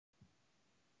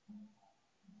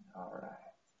All right.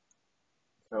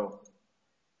 So,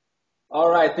 all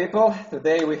right, people.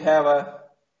 Today we have a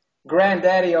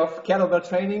granddaddy of kettlebell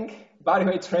training,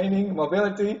 bodyweight training,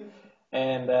 mobility,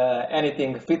 and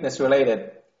anything fitness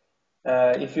related.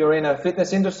 If you're in a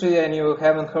fitness industry and you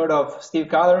haven't heard of Steve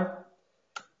Cotter,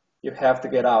 you have to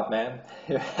get out, man.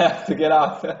 You have to get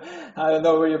out. I don't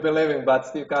know where you've been living, but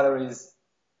Steve Cotter is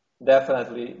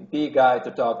definitely the guy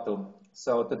to talk to.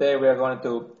 So today we are going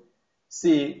to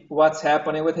see what's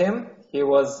happening with him. He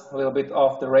was a little bit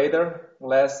off the radar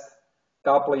last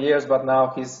couple of years, but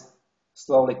now he's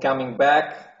slowly coming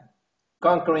back,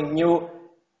 conquering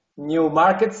new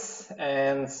markets,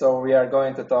 and so we are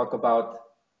going to talk about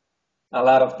a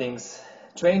lot of things,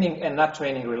 training and not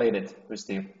training related with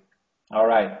Steve. All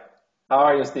right. How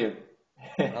are you, Steve?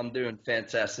 I'm doing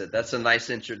fantastic. That's a nice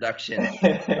introduction.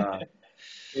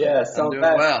 Yeah, I'm so doing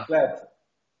well. glad.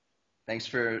 Thanks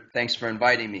for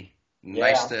inviting me.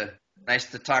 Yeah, Nice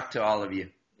to talk to all of you.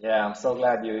 yeah, I'm so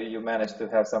glad you managed to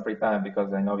have some free time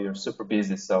because I know you're super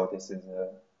busy, so this is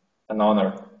an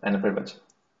honor and a privilege.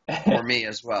 For me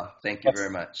as well. Thank you very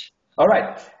Yes. much. All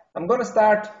right. I'm gonna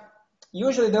start.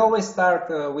 Usually they always start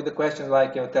with the questions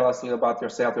like, tell us a little about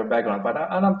yourself, your background, but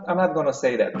I'm not gonna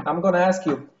say that. I'm gonna ask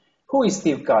you, who is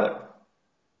Steve Cotter?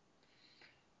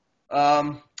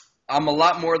 Um, I'm a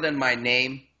lot more than my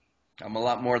name. I'm a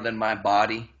lot more than my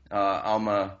body. I'm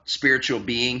a spiritual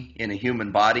being in a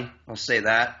human body. I'll say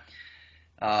that.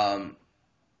 Um,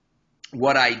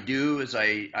 what I do is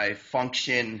I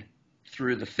function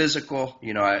through the physical.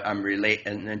 I'm relate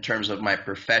in terms of my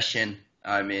profession.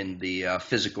 I'm in the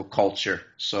physical culture,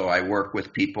 so I work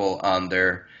with people on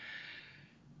their.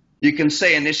 You can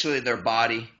say initially their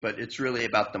body, but it's really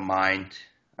about the mind.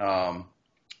 Um,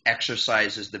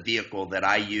 Exercise is the vehicle that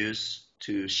I use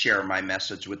to share my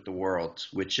message with the world,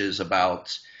 which is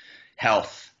about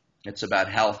health. It's about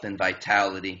health and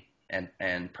vitality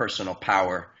and personal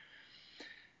power.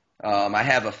 I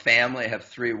have a family. I have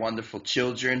three wonderful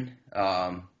children,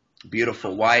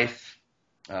 beautiful wife,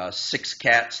 six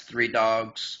cats, three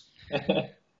dogs.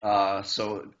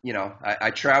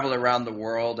 I travel around the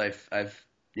world. I've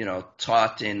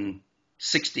taught in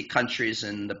 60 countries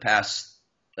in the past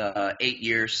 8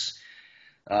 years.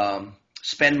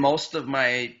 Spend most of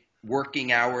my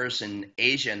working hours in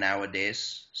Asia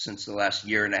nowadays. Since the last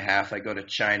year and a half, I go to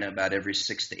China about every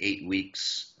 6 to 8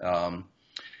 weeks.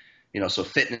 So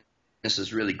fitness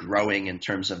is really growing in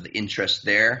terms of the interest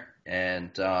there.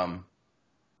 And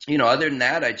other than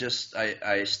that,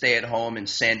 I stay at home in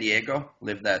San Diego,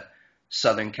 live that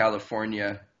Southern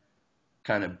California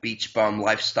kind of beach bum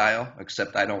lifestyle,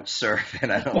 except I don't surf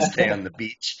and I don't stay on the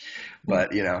beach,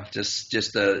 but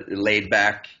just a laid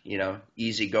back,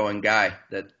 easygoing guy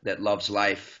that loves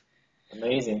life.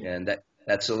 Amazing. And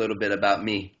that's a little bit about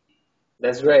me.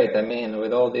 That's great. I mean,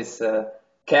 with all these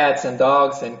cats and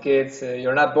dogs and kids,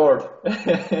 you're not bored.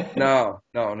 No,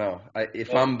 no, no. If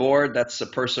Yeah, I'm bored, that's a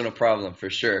personal problem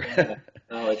for sure. yeah.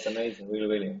 No, it's amazing, really,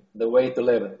 really. The way to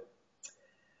live.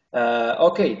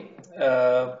 Okay,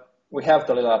 we have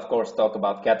to, of course, talk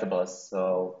about kettlebells.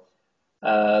 So,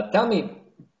 tell me,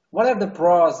 what are the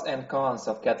pros and cons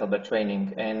of kettlebell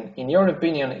training? And in your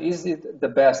opinion, is it the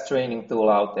best training tool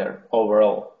out there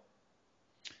overall?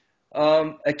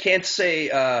 I can't say,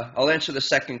 I'll answer the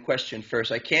second question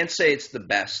first. I can't say it's the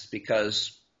best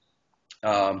because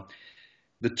um,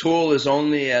 the tool is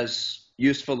only as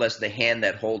useful as the hand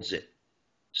that holds it.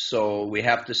 So we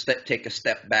have to take a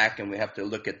step back and we have to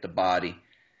look at the body.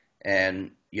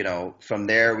 And, from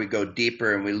there we go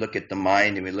deeper and we look at the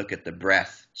mind and we look at the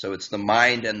breath. So it's the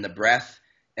mind and the breath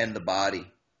and the body.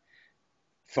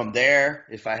 From there,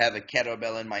 if I have a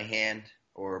kettlebell in my hand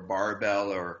or a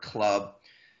barbell or a club,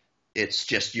 it's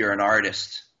just you're an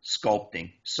artist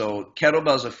sculpting. So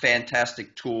kettlebell is a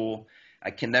fantastic tool.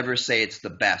 I can never say it's the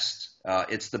best.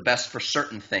 It's the best for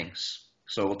certain things.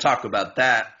 So we'll talk about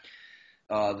that.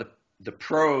 The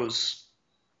pros,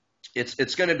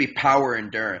 it's going to be power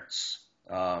endurance.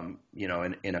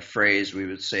 In a phrase, we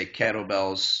would say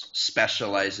kettlebells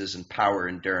specializes in power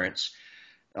endurance,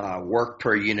 work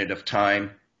per unit of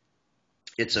time.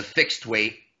 It's a fixed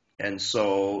weight, and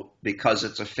so because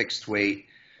it's a fixed weight,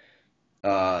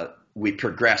 we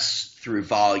progress through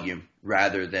volume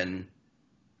rather than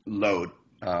load.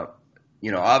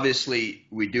 Obviously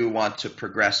we do want to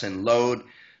progress in load,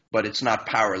 but it's not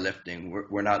powerlifting.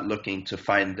 We're not looking to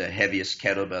find the heaviest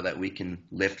kettlebell that we can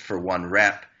lift for one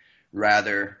rep.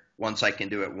 Rather, once I can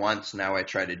do it once, now I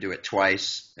try to do it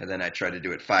twice, and then I try to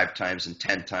do it 5 times and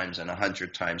 10 times and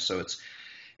 100 times. So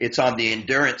it's on the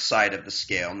endurance side of the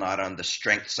scale, not on the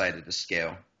strength side of the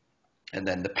scale. And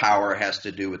then the power has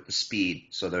to do with the speed,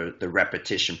 so the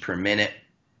repetition per minute.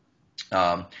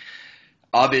 Um,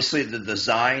 Obviously, the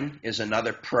design is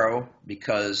another pro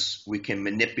because we can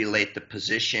manipulate the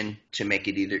position to make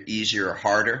it either easier or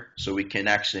harder. So we can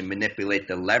actually manipulate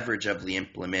the leverage of the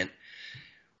implement,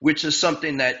 which is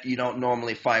something that you don't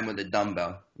normally find with a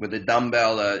dumbbell. With a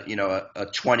dumbbell, a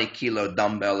 20 kilo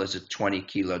dumbbell is a 20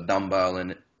 kilo dumbbell,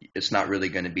 and it's not really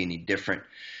going to be any different.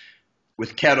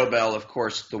 With kettlebell, of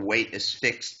course, the weight is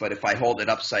fixed, but if I hold it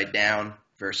upside down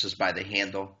versus by the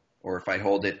handle, or if I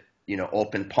hold it,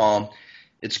 open palm,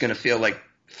 it's going to feel like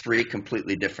three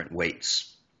completely different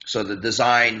weights. So the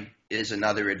design is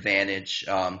another advantage.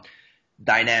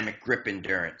 Dynamic grip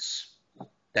endurance,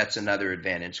 that's another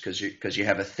advantage because you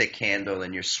have a thick handle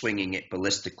and you're swinging it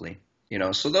ballistically.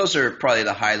 So those are probably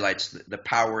the highlights: the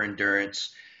power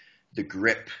endurance, the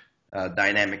grip,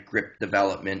 dynamic grip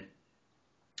development,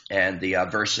 and the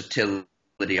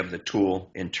versatility of the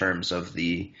tool in terms of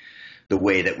the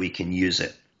way that we can use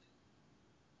it.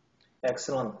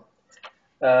 Excellent.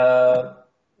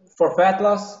 For fat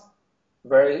loss,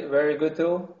 very, very good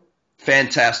tool.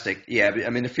 Fantastic. Yeah. I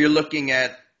mean, if you're looking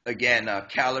at, again,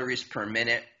 calories per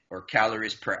minute or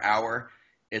calories per hour,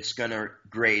 it's going to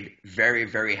grade very,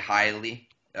 very highly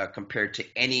compared to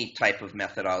any type of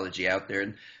methodology out there.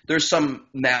 And there's some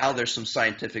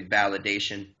scientific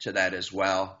validation to that as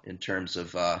well in terms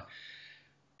of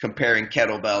comparing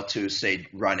kettlebell to, say,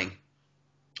 running.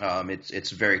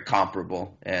 It's very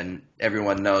comparable, and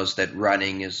everyone knows that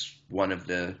running is one of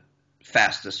the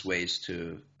fastest ways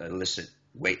to elicit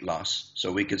weight loss.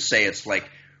 So we could say it's like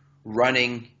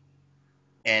running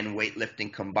and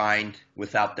weightlifting combined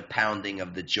without the pounding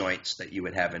of the joints that you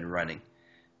would have in running.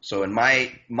 So in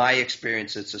my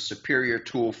experience, it's a superior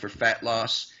tool for fat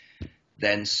loss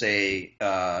than, say,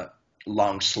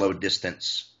 long, slow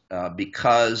distance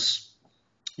because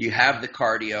you have the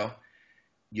cardio.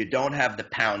 You don't have the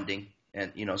pounding,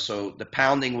 and so the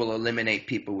pounding will eliminate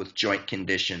people with joint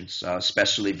conditions,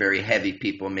 especially very heavy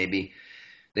people. Maybe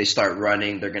they start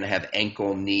running, they're going to have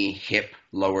ankle, knee, hip,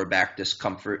 lower back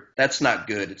discomfort. That's not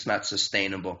good. It's not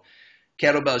sustainable.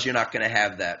 Kettlebells, you're not going to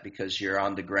have that because you're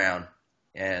on the ground,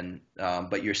 and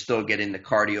but you're still getting the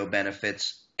cardio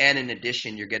benefits, and in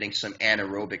addition, you're getting some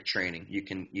anaerobic training. You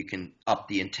can up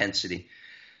the intensity.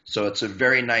 So it's a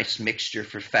very nice mixture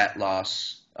for fat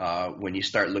loss. When you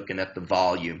start looking at the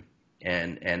volume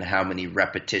and how many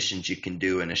repetitions you can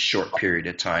do in a short period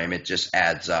of time, it just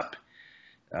adds up.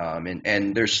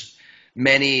 And there's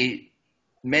many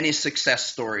success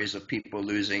stories of people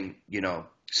losing,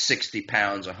 60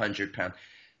 pounds, 100 pounds.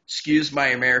 Excuse my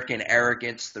American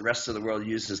arrogance. The rest of the world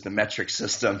uses the metric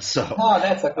system. So,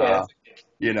 That's okay.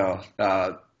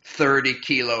 30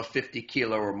 kilo, 50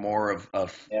 kilo or more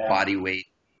of body weight,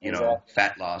 exactly.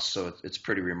 Fat loss. So it's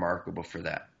pretty remarkable for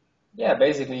that. Yeah,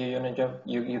 basically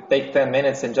you take 10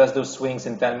 minutes and just do swings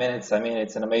in 10 minutes. I mean,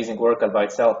 it's an amazing workout by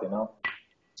itself,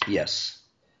 Yes.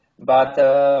 But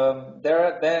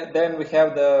then we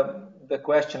have the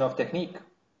question of technique.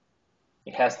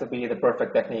 It has to be the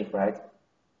perfect technique, right?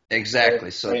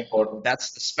 Exactly. So very important.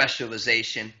 That's the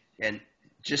specialization, and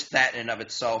just that in and of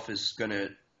itself is going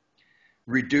to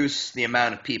reduce the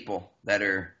amount of people that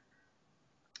are,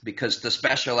 because to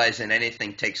specialize in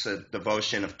anything takes a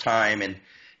devotion of time, and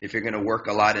if you're going to work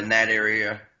a lot in that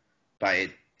area,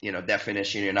 by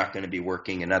definition, you're not going to be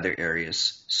working in other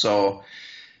areas. So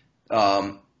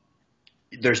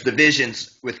there's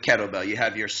divisions with kettlebell. You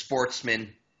have your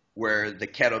sportsman, where the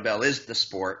kettlebell is the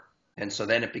sport, and so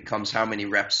then it becomes how many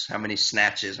reps, how many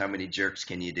snatches, how many jerks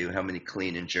can you do, how many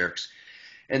clean and jerks.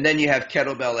 And then you have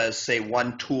kettlebell as, say,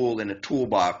 one tool in a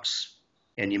toolbox,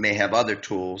 and you may have other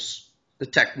tools. The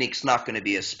technique's not going to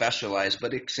be as specialized,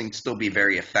 but it can still be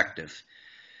very effective.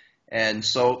 And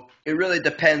so it really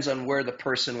depends on where the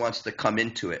person wants to come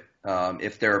into it.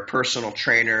 If they're a personal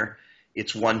trainer,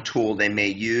 it's one tool they may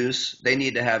use. They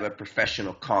need to have a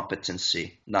professional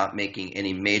competency, not making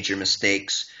any major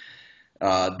mistakes.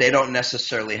 They don't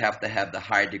necessarily have to have the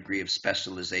high degree of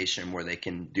specialization where they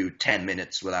can do 10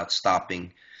 minutes without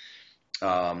stopping.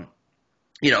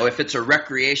 If it's a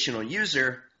recreational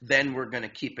user, then we're going to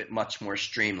keep it much more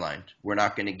streamlined. We're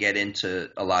not going to get into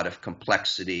a lot of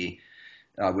complexity.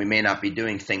 We may not be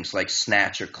doing things like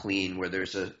snatch or clean where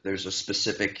there's a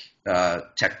specific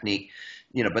technique,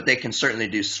 but they can certainly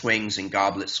do swings and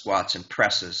goblet squats and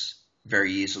presses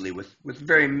very easily with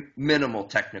very minimal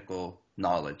technical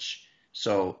knowledge.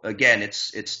 So again,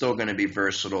 it's still going to be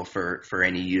versatile for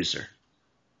any user.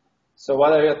 So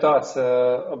what are your thoughts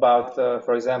about,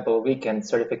 for example, weekend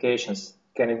certifications?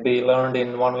 Can it be learned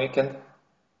in one weekend?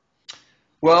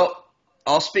 Well,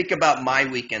 I'll speak about my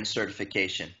weekend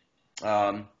certification.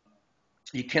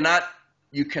 You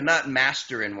cannot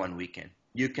master in one weekend.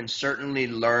 you can certainly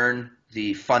learn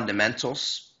the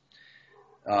fundamentals.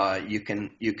 You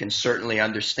can certainly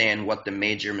understand what the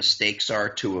major mistakes are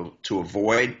to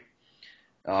avoid.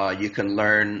 You can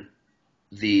learn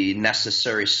the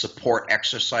necessary support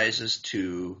exercises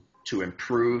to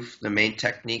improve the main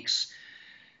techniques.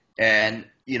 And,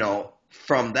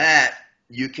 from that,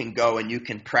 you can go and you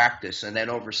can practice. And then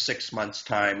over 6 months'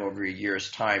 time, over a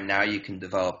year's time, now you can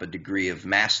develop a degree of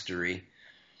mastery.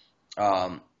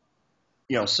 So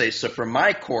for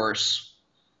my course,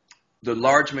 the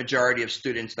large majority of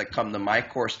students that come to my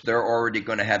course, they're already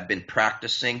going to have been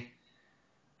practicing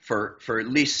for at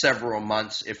least several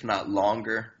months, if not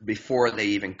longer, before they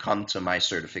even come to my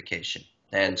certification.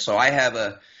 And so I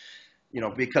have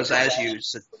because as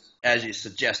you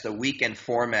suggest, the weekend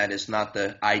format is not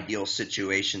the ideal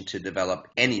situation to develop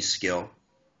any skill,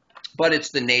 but it's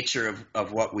the nature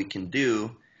of what we can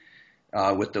do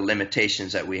with the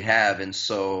limitations that we have. And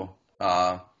so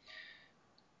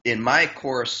in my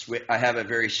course, I have a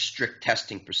very strict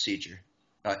testing procedure.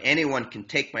 Anyone can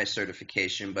take my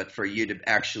certification, but for you to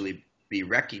actually be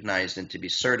recognized and to be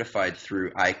certified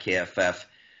through IKFF,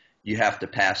 you have to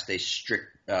pass a strict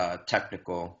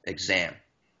technical exam.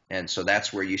 And so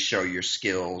that's where you show your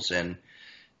skills. And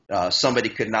somebody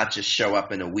could not just show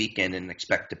up in a weekend and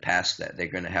expect to pass that. They're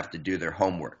going to have to do their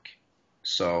homework.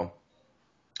 So,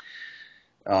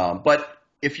 but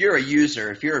if you're a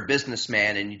user, if you're a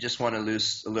businessman and you just want to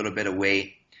lose a little bit of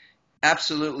weight,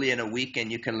 absolutely in a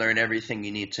weekend you can learn everything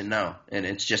you need to know. And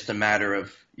it's just a matter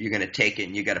of you're going to take it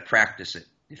and you got to practice it.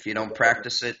 If you don't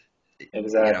practice it,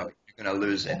 exactly, you're going to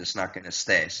lose it. It's not going to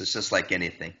stay. So it's just like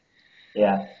anything.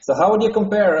 Yeah. So how would you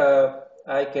compare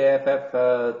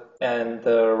IKFF and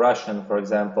the Russian, for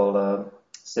example,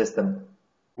 system?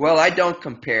 Well, I don't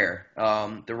compare.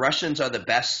 The Russians are the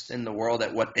best in the world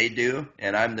at what they do,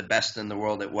 and I'm the best in the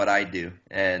world at what I do.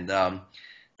 And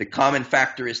the common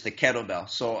factor is the kettlebell.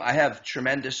 So I have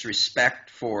tremendous respect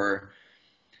for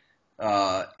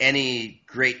any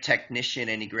great technician,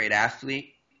 any great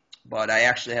athlete, but I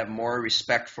actually have more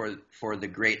respect for the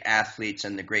great athletes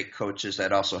and the great coaches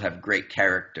that also have great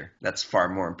character. That's far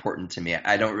more important to me.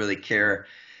 I don't really care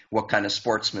what kind of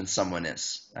sportsman someone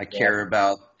is. I care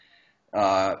about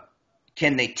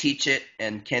can they teach it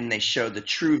and can they show the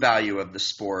true value of the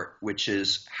sport, which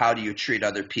is how do you treat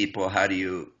other people, how do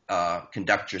you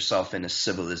conduct yourself in a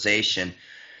civilization,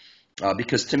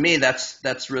 because to me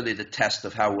that's really the test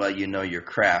of how well you know your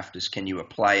craft, is can you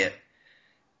apply it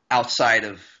outside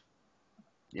of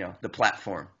the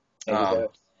platform.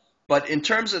 But in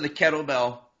terms of the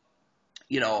kettlebell,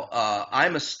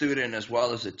 I'm a student as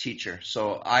well as a teacher,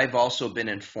 so I've also been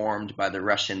informed by the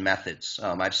Russian methods.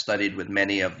 I've studied with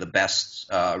many of the best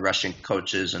Russian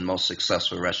coaches and most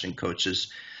successful Russian coaches,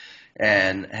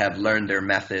 and have learned their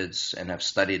methods and have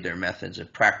studied their methods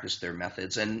and practiced their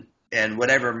methods. And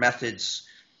whatever methods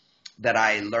that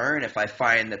I learn, if I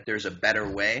find that there's a better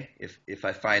way, if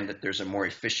I find that there's a more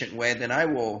efficient way, then I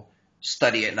will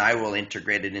study it and I will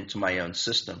integrate it into my own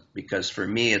system, because for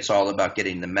me it's all about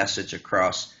getting the message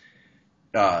across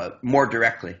more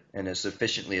directly and as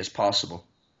efficiently as possible.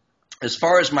 As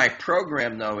far as my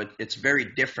program, though, it's very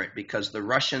different because the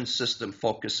Russian system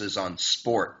focuses on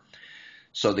sport.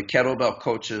 So the kettlebell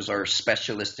coaches are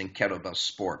specialists in kettlebell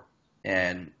sport,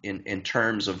 and in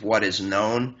terms of what is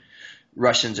known,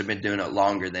 Russians have been doing it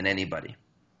longer than anybody.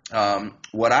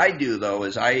 What I do, though,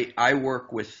 is I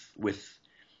work with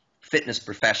fitness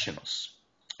professionals,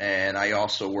 and I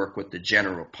also work with the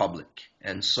general public.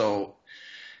 And so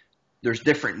there's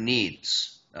different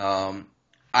needs.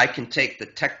 I can take the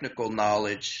technical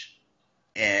knowledge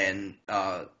and,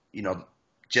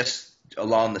 just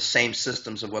along the same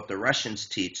systems of what the Russians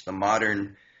teach, the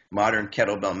modern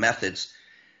kettlebell methods,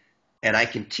 and I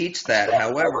can teach that.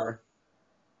 However,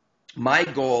 my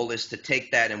goal is to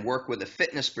take that and work with a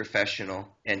fitness professional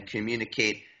and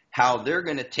communicate how they're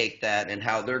going to take that and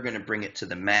how they're going to bring it to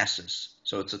the masses.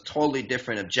 So it's a totally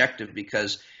different objective,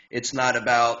 because it's not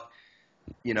about,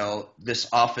 this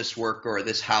office worker or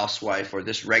this housewife or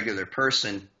this regular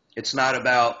person. It's not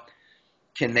about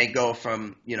can they go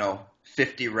from,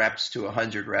 50 reps to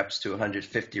 100 reps to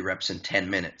 150 reps in 10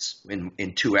 minutes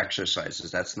in 2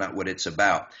 exercises. That's not what it's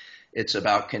about. It's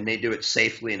about can they do it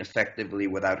safely and effectively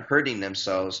without hurting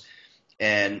themselves.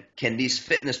 And can these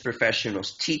fitness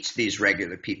professionals teach these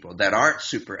regular people that aren't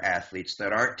super athletes,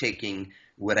 that aren't taking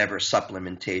whatever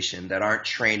supplementation, that aren't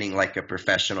training like a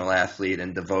professional athlete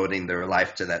and devoting their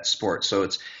life to that sport? So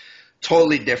it's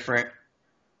totally different.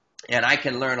 And I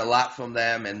can learn a lot from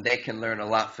them, and they can learn a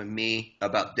lot from me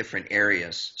about different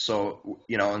areas. So,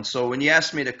 and so when you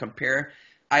ask me to compare,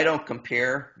 I don't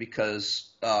compare because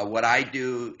what I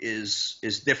do is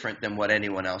different than what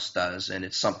anyone else does, and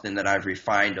it's something that I've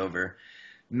refined over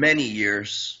many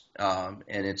years, and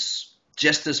it's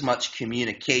just as much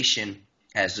communication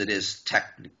as it is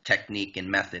technique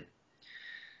and method.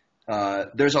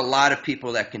 There's a lot of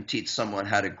people that can teach someone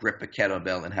how to grip a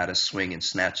kettlebell and how to swing and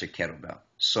snatch a kettlebell.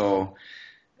 So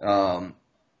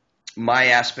my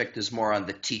aspect is more on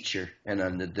the teacher and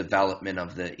on the development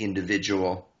of the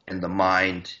individual and the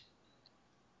mind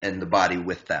and the body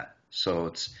with that. So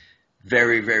it's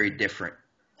very, very different.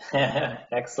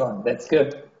 Excellent. That's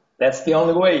good. That's the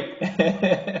only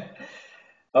way.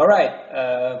 All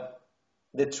right.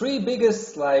 The three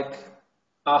biggest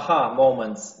aha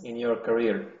moments in your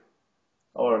career,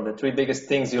 or the three biggest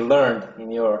things you learned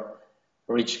in your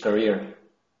rich career.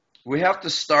 We have to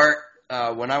start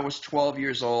when I was 12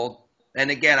 years old. And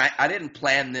again, I didn't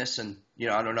plan this, and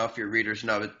I don't know if your readers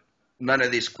know, but none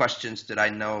of these questions did I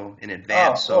know in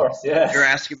advance. Oh, of course, yeah. You're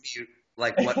asking me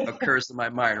like what occurs in my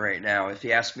mind right now. If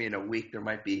you ask me in a week, there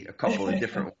might be a couple of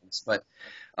different ones. But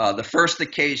the first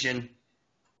occasion,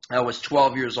 I was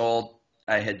 12 years old.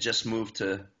 I had just moved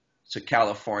to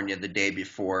California the day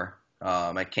before.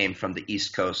 I came from the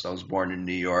East Coast. I was born in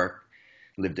New York,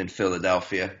 lived in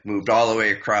Philadelphia, moved all the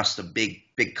way across the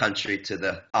big country to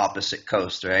the opposite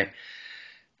coast, right?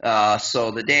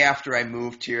 So the day after I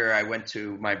moved here, I went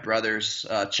to my brother's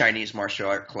Chinese martial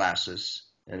art classes,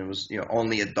 and it was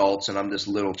only adults, and I'm this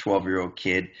little 12-year-old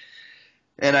kid.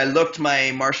 And I looked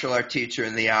my martial art teacher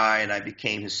in the eye, and I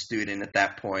became his student at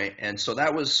that point. And so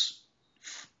that was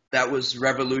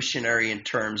revolutionary in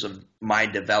terms of my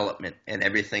development and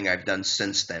everything I've done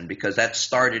since then, because that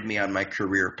started me on my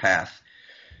career path.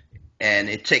 And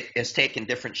it's taken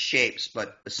different shapes,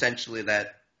 but essentially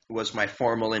that was my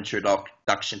formal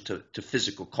introduction to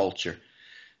physical culture,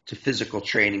 to physical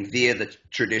training via the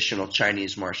traditional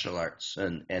Chinese martial arts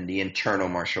and the internal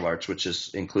martial arts, which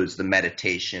includes the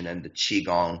meditation and the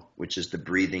Qigong, which is the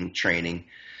breathing training,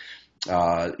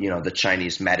 the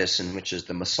Chinese medicine, which is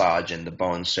the massage and the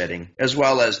bone setting, as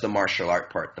well as the martial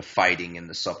art part, the fighting and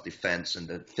the self-defense and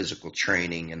the physical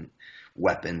training and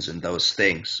weapons and those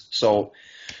things. So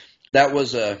that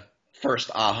was a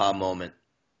first aha moment.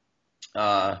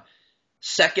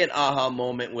 Second aha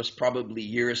moment was probably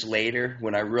years later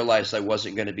when I realized I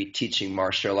wasn't going to be teaching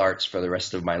martial arts for the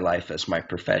rest of my life as my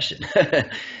profession.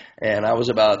 And I was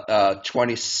about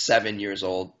 27 years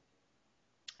old.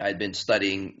 I'd been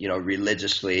studying,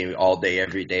 religiously all day,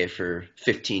 every day for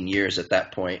 15 years at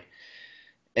that point.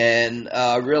 And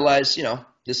realized,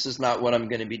 this is not what I'm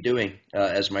going to be doing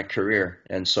as my career.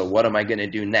 And so what am I going to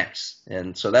do next?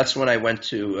 And so that's when I went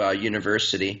to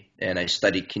university and I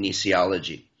studied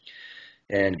kinesiology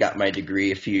and got my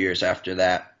degree a few years after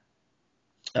that.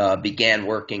 Began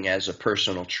working as a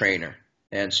personal trainer.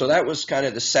 And so that was kind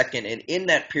of the second. And in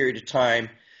that period of time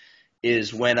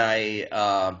is when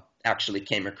I actually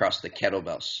came across the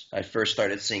kettlebells. I first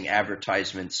started seeing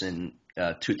advertisements in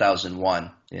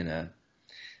 2001 in a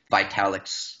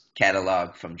Vitalix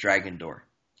catalog from Dragon Door.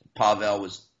 Pavel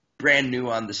was brand new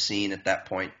on the scene at that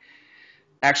point.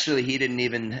 Actually, he didn't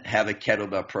even have a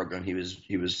kettlebell program. He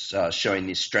was showing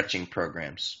these stretching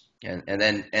programs. And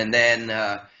then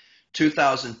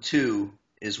 2002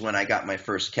 is when I got my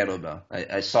first kettlebell.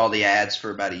 I saw the ads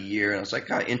for about a year, and I was like,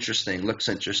 oh, interesting, looks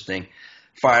interesting.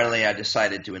 Finally, I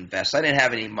decided to invest. I didn't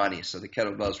have any money, so the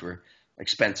kettlebells were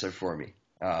expensive for me.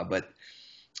 But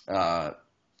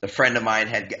a friend of mine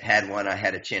had one. I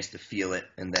had a chance to feel it,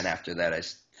 and then after that, I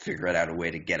figured out a way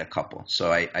to get a couple.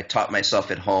 So I taught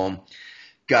myself at home,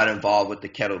 got involved with the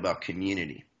kettlebell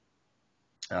community,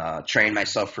 trained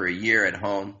myself for a year at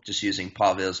home, just using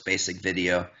Pavel's basic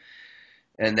video.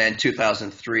 And then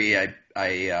 2003,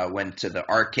 I went to the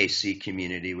RKC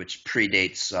community, which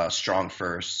predates Strong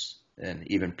First and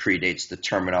even predates the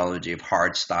terminology of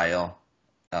hard style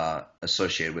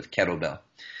associated with kettlebell.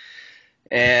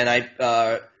 And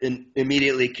I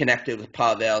immediately connected with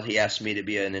Pavel. He asked me to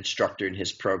be an instructor in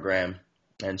his program.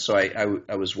 And so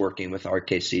I was working with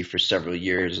RKC for several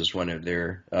years as one of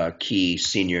their key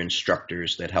senior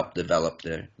instructors that helped develop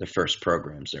the first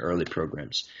programs, the early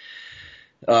programs.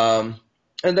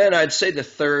 And then I'd say the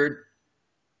third,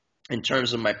 in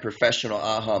terms of my professional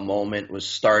aha moment, was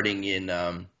starting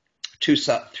in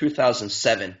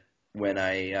 2007 when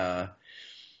I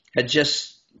had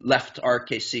just left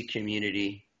RKC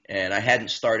community, and I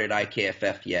hadn't started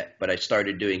IKFF yet, but I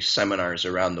started doing seminars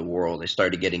around the world. I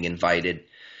started getting invited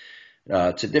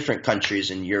to different countries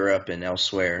in Europe and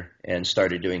elsewhere, and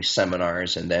started doing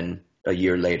seminars, and then a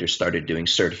year later started doing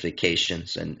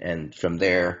certifications, and from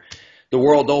there the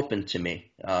world opened to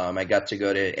me. I got to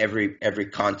go to every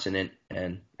continent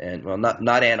and well,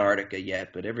 not Antarctica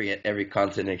yet, but every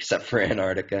continent except for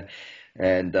Antarctica.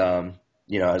 And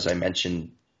as I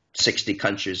mentioned, 60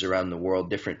 countries around the world,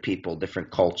 different people, different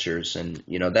cultures, and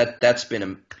that's been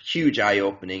a huge eye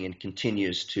opening and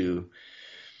continues to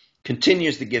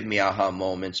give me aha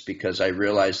moments, because I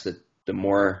realize that the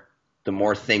more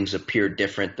things appear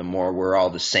different, the more we're all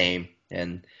the same,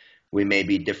 and we may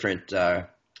be different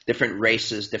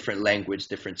races, different language,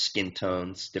 different skin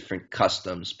tones, different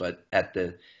customs, but at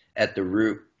the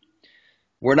root,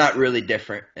 we're not really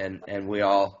different, and we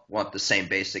all want the same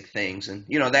basic things. And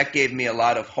that gave me a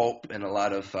lot of hope and a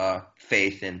lot of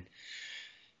faith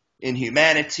in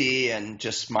humanity and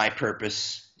just my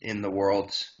purpose in the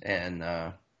world, and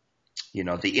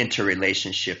the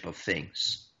interrelationship of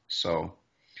things. So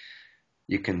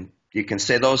you can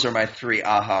say those are my 3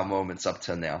 aha moments up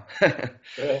till now.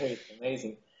 Great,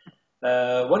 amazing.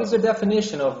 What is your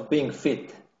definition of being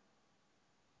fit?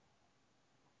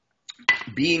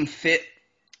 Being fit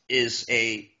is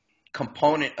a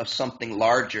component of something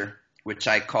larger, which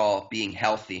I call being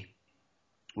healthy,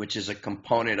 which is a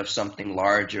component of something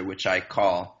larger, which I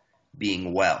call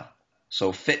being well.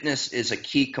 So fitness is a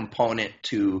key component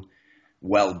to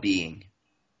well-being.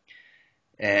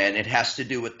 And it has to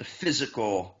do with the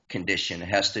physical condition. It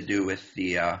has to do with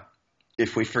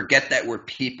if we forget that we're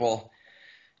people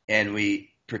and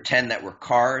we pretend that we're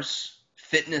cars,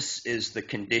 fitness is the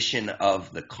condition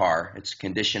of the car. It's a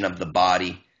condition of the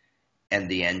body and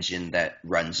the engine that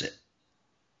runs it.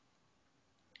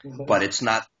 But it's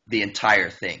not the entire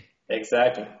thing.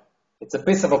 Exactly. It's a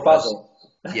piece of a puzzle.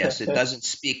 Yes, it doesn't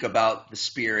speak about the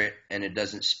spirit, and it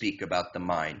doesn't speak about the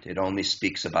mind. It only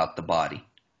speaks about the body.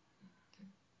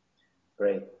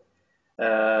 Great.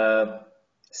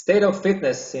 State of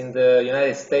fitness in the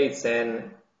United States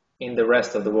and in the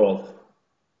rest of the world.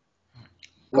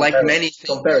 Like many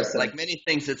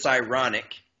things, it's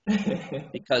ironic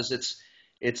because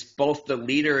it's both the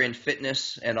leader in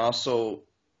fitness and also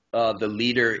the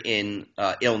leader in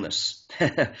illness.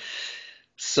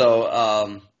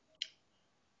 So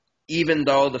even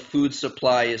though the food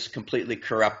supply is completely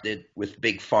corrupted with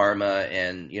big pharma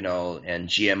and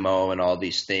GMO and all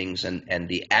these things, and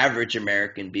the average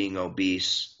American being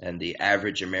obese and the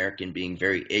average American being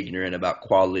very ignorant about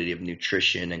quality of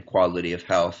nutrition and quality of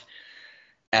health,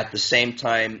 at the same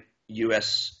time,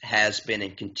 U.S. has been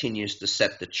and continues to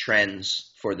set the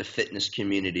trends for the fitness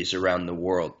communities around the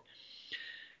world.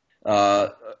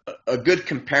 A good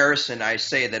comparison, I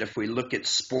say that if we look at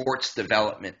sports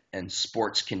development and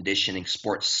sports conditioning,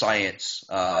 sports science,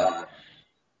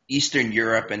 Eastern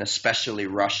Europe and especially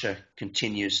Russia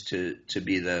continues to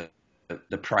be the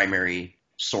primary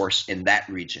source in that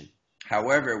region.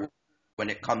 However, when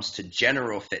it comes to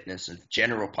general fitness and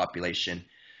general population,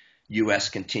 U.S.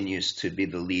 continues to be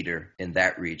the leader in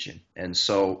that region. And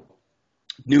so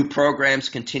new programs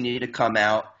continue to come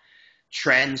out.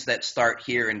 Trends that start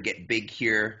here and get big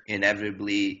here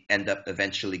inevitably end up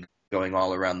eventually going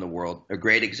all around the world. A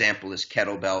great example is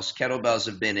kettlebells. Kettlebells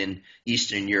have been in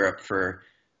Eastern Europe for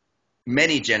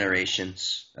many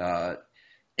generations, at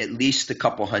least a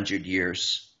couple hundred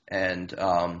years, and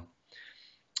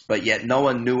but yet no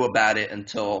one knew about it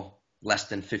until less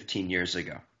than 15 years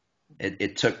ago.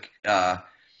 It took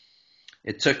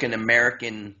an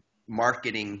American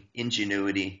marketing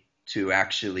ingenuity to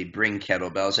actually bring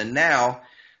kettlebells. And now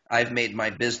I've made my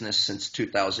business since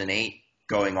 2008,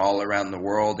 going all around the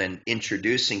world and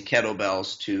introducing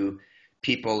kettlebells to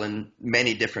people in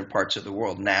many different parts of the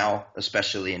world, now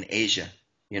especially in Asia.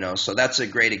 So that's a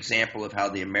great example of how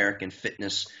the American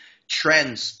fitness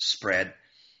trends spread.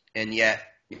 And yet,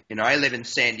 I live in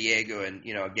San Diego, and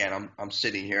again, I'm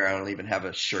sitting here, I don't even have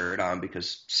a shirt on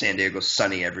because San Diego's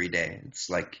sunny every day. It's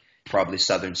like probably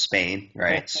southern Spain,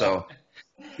 right? So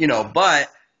but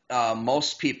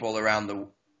most people around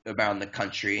the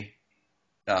country,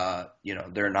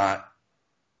 they're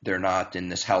not in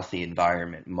this healthy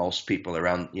environment. Most people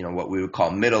around, what we would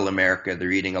call middle America,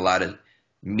 they're eating a lot of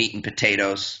meat and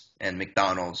potatoes and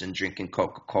McDonald's and drinking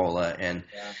Coca-Cola and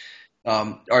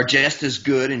are just as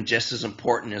good and just as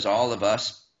important as all of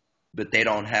us, but they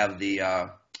don't have the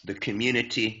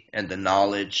community and the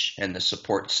knowledge and the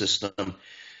support system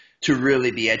to really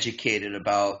be educated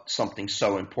about something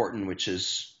so important, which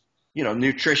is,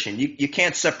 nutrition. You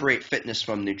can't separate fitness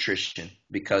from nutrition,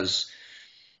 because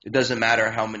it doesn't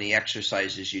matter how many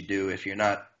exercises you do. If you're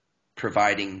not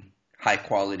providing high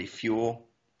quality fuel,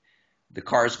 the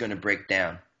car's going to break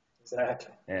down.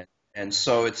 Exactly. And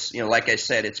so it's, like I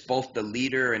said, it's both the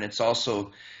leader and it's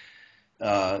also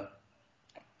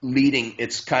leading.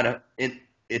 It's kind of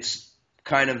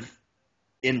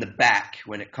in the back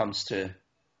when it comes to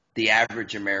the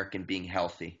average American being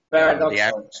healthy.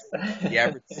 Paradoxical. The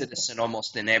average citizen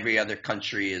almost in every other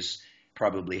country is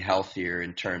probably healthier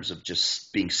in terms of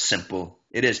just being simple.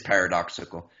 It is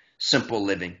paradoxical, simple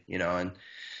living, and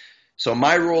so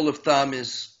my rule of thumb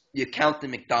is you count the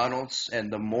McDonald's,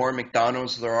 and the more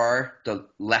McDonald's there are, the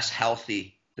less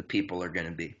healthy the people are going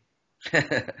to be.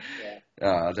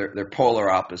 Yeah. They're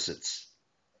polar opposites.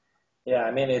 Yeah,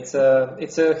 I mean it's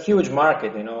a huge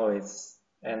market,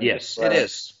 Yes, it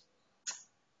is.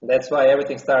 That's why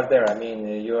everything starts there. I mean,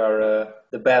 you are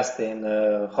the best in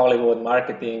Hollywood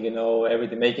marketing,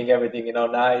 everything, making everything,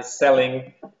 nice,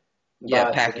 selling, Yeah,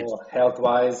 but package.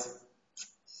 health-wise.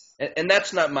 And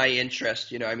that's not my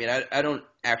interest, I mean, I don't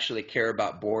actually care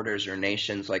about borders or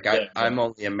nations. Like Yeah, I'm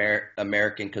only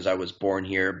American because I was born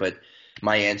here, but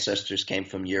my ancestors came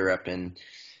from Europe, and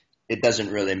it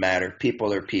doesn't really matter.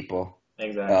 People are people.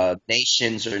 exactly.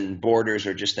 Nations and borders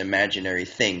are just imaginary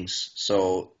things.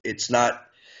 So it's not,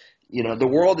 the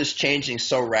world is changing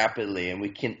so rapidly, and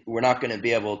we're not going to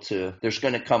be able to, there's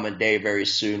going to come a day very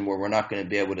soon where we're not going to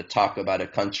be able to talk about a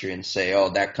country and say, oh,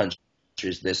 that country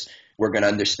is this. We're going to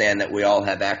understand that we all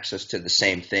have access to the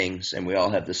same things, and we all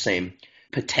have the same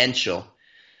potential.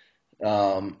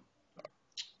 But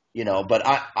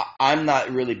I'm not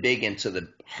really big into the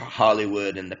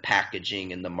Hollywood and the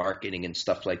packaging and the marketing and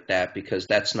stuff like that, because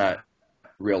that's not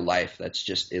real life. That's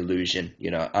just illusion.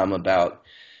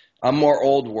 I'm more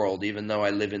old world, even though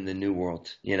I live in the new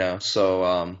world,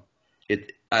 so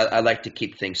I like to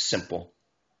keep things simple,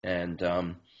 and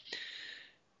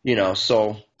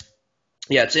so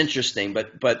yeah, it's interesting,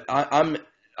 but I'm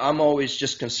always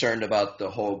just concerned about the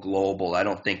whole global. I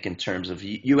don't think in terms of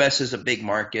U.S. is a big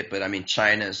market, but I mean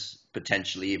China's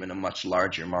potentially even a much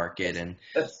larger market, and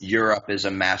Europe is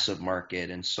a massive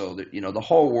market, and so the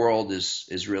whole world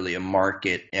is really a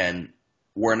market, and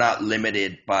we're not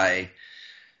limited by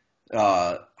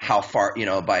how far,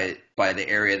 by the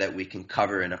area that we can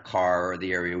cover in a car or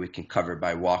the area we can cover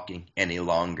by walking any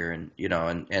longer. And,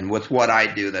 and with what I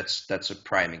do, that's a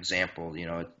prime example.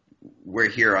 We're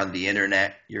here on the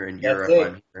internet, you're in Europe,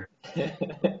 I'm here.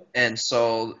 And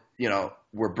so,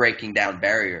 we're breaking down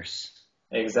barriers.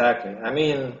 Exactly. I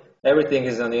mean, everything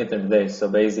is on the internet today. So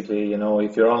basically,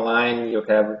 if you're online, you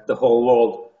have the whole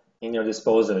world in your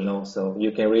disposal, so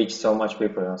you can reach so much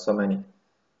people, so many.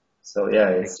 So yeah,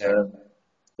 it's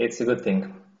a good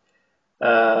thing.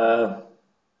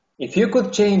 If you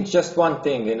could change just one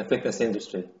thing in the fitness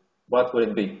industry, what would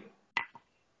it be?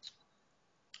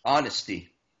 Honesty.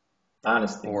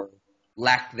 Honesty. Or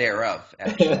lack thereof,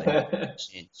 actually.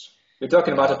 Change. You're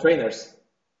talking about the trainers.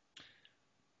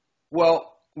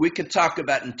 Well, we could talk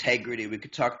about integrity.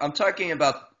 I'm talking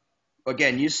about,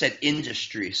 again, you said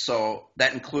industry. So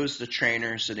that includes the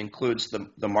trainers. It includes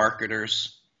the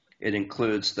marketers. It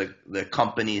includes the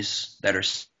companies that are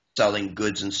selling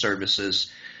goods and services.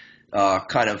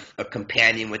 Kind of a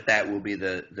companion with that will be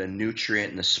the nutrient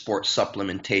and the sports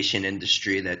supplementation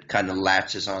industry that kind of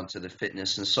latches onto the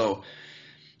fitness. And so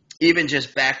even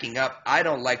just backing up, I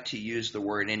don't like to use the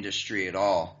word industry at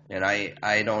all. And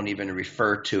I don't even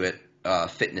refer to it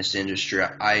fitness industry.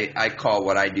 I call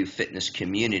what I do fitness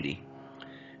community,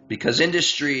 because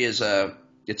industry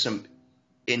it's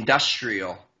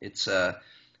industrial. It's a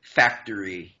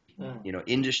factory.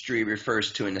 Industry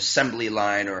refers to an assembly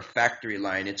line or a factory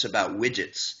line. It's about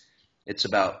widgets. It's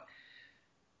about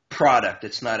product.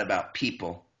 It's not about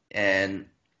people. And,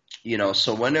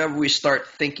 so whenever we start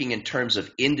thinking in terms of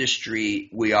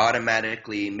industry, we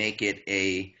automatically make it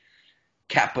a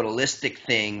capitalistic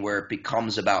thing where it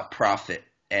becomes about profit,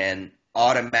 and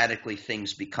automatically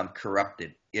things become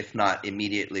corrupted, if not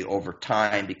immediately over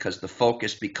time, because the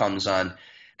focus becomes on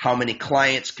how many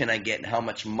clients can I get and how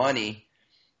much money,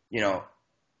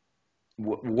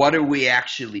 what are we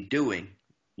actually doing?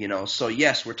 So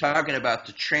yes, we're talking about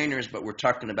the trainers, but we're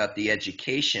talking about the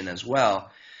education as well,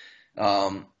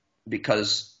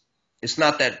 because it's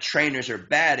not that trainers are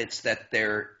bad, it's that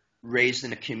they're raised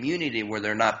in a community where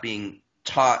they're not being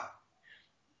taught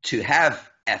to have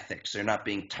ethics. They're not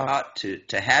being taught to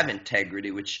have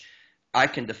integrity, which I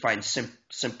can define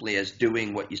simply as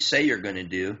doing what you say you're going to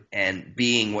do and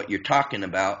being what you're talking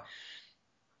about.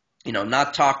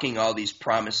 Not talking all these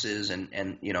promises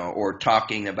and or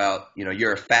talking about,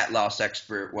 you're a fat loss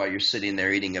expert while you're sitting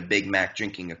there eating a Big Mac,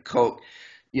 drinking a Coke.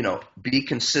 Be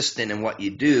consistent in what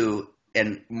you do.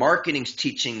 And marketing's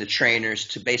teaching the trainers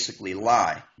to basically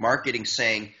lie. Marketing's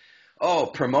saying, oh,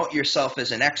 promote yourself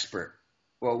as an expert.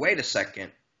 Well, wait a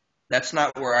second. That's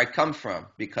not where I come from,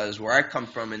 because where I come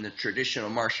from in the traditional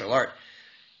martial art,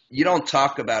 you don't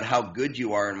talk about how good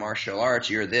you are in martial arts.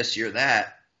 You're this, you're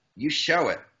that. you show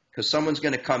it, because someone's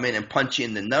going to come in and punch you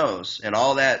in the nose, and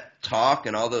all that talk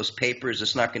and all those papers,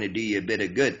 it's not going to do you a bit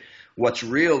of good. What's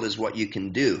real is what you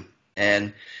can do.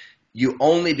 And you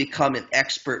only become an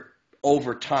expert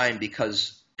over time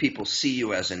because people see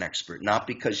you as an expert, not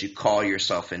because you call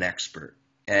yourself an expert.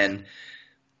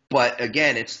 But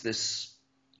again, it's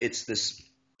this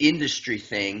industry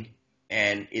thing,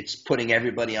 and it's putting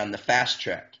everybody on the fast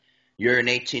track. You're an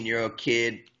 18-year-old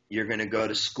kid, you're going to go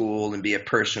to school and be a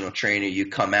personal trainer, you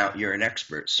come out, you're an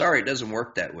expert. Sorry, it doesn't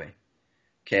work that way.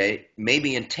 Okay?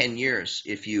 Maybe in 10 years,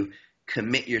 if you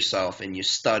commit yourself and you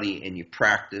study and you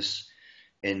practice,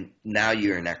 and now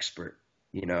you're an expert,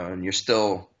 and you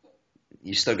still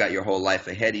got your whole life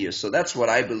ahead of you. So that's what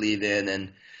I believe in.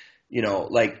 And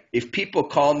like, if people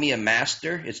call me a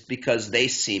master, it's because they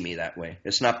see me that way.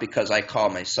 It's not because I call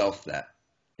myself that.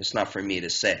 It's not for me to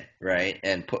say, right,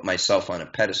 and put myself on a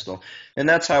pedestal. And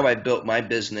that's how I built my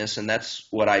business, and that's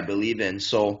what I believe in.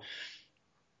 So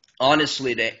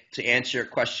honestly, to answer your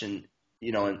question,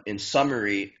 in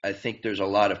summary, I think there's a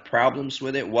lot of problems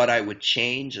with it. What I would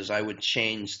change is I would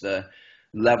change the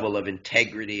level of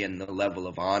integrity and the level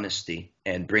of honesty,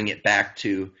 and bring it back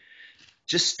to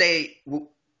just stay, do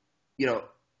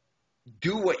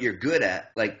what you're good at.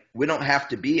 Like, we don't have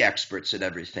to be experts at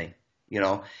everything,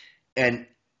 and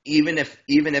even if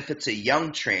it's a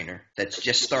young trainer that's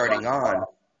just starting on,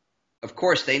 of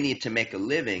course they need to make a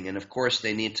living, and of course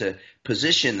they need to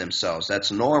position themselves.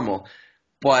 That's normal.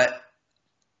 But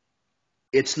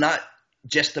it's not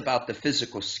just about the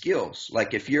physical skills.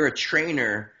 Like, if you're a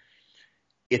trainer,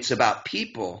 it's about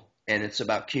people and it's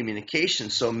about communication.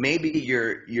 So maybe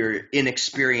you're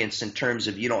inexperienced in terms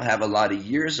of you don't have a lot of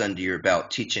years under your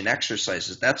belt teaching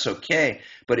exercises. That's okay.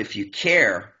 But if you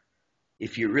care,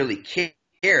 if you really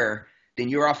care, then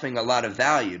you're offering a lot of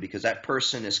value, because that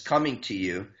person is coming to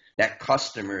you, that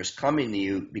customer is coming to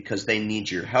you because they need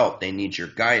your help, they need your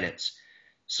guidance.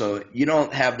 So you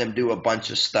don't have them do a bunch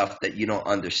of stuff that you don't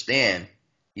understand.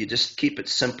 You just keep it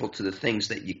simple to the things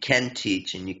that you can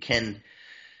teach and you can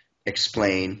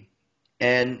explain,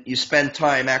 and you spend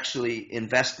time actually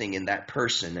investing in that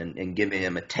person and giving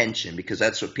them attention, because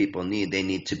that's what people need. They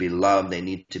need to be loved. They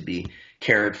need to be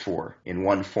cared for in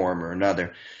one form or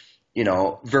another,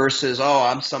 versus, oh,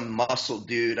 I'm some muscle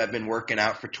dude. I've been working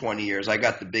out for 20 years. I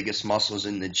got the biggest muscles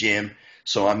in the gym,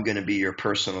 so I'm going to be your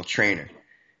personal trainer.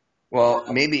 Well,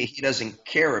 maybe he doesn't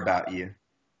care about you.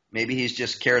 Maybe he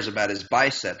just cares about his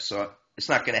biceps, so it's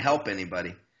not going to help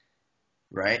anybody,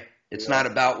 right? It's not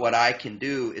about what I can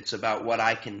do. It's about what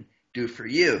I can do for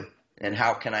you, and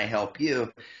how can I help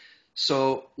you.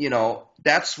 So,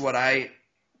 that's what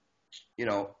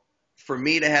for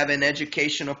me to have an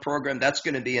educational program, that's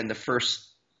going to be in the first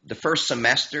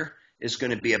semester is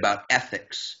going to be about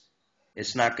ethics.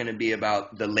 It's not going to be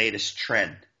about the latest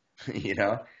trend,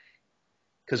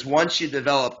 because once you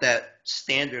develop that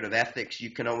standard of ethics, you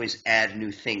can always add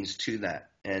new things to that,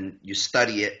 and you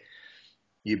study it.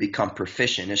 You become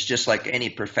proficient. It's just like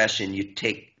any profession. You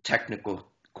take technical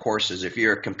courses. If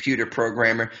you're a computer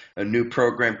programmer, a new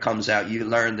program comes out, you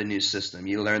learn the new system.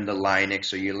 You learn the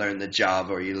Linux, or you learn the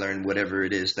Java, or you learn whatever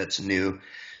it is that's new.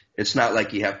 It's not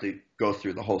like you have to go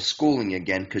through the whole schooling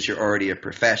again, because you're already a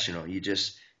professional. You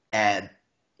just add.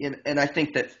 And I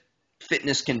think that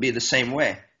fitness can be the same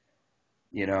way,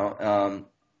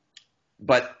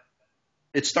 but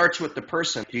it starts with the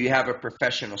person. Do you have a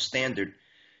professional standard?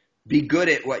 Be good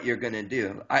at what you're going to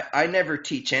do. I never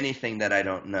teach anything that I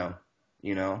don't know,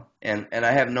 and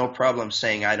I have no problem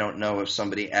saying I don't know if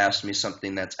somebody asks me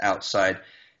something that's outside,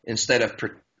 instead of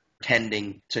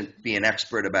pretending to be an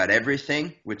expert about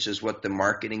everything, which is what the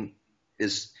marketing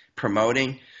is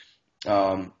promoting.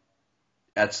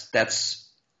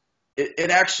 It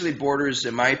actually borders,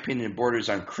 in my opinion, borders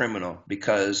on criminal,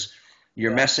 because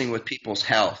you're messing with people's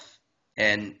health,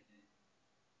 and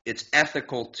it's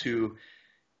ethical to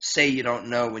say you don't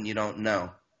know when you don't know.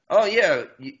 Oh, yeah,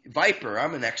 Viper,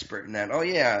 I'm an expert in that. Oh,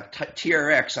 yeah,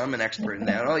 TRX, I'm an expert in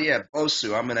that. Oh, yeah,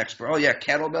 BOSU, I'm an expert. Oh, yeah,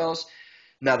 kettlebells.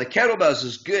 Now, the kettlebells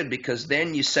is good, because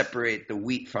then you separate the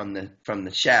wheat from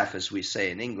the chaff, as we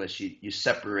say in English. You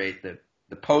separate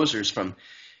the posers from,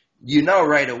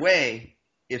 right away,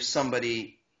 if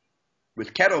somebody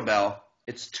with kettlebell,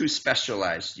 it's too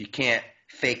specialized. You can't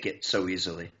fake it so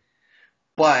easily.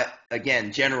 But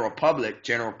again, general public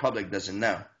doesn't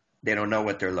know. They don't know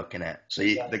what they're looking at. So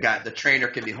the trainer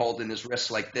can be holding his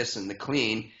wrist like this in the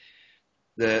clean.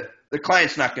 The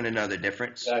client's not going to know the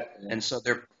difference. Exactly. And so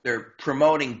they're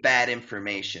promoting bad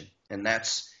information, and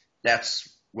that's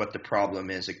what the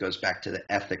problem is. It goes back to the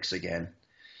ethics again.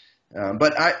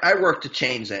 But I work to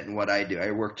change that in what I do. I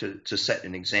work to set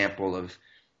an example of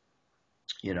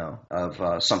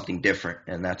of something different.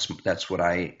 And that's what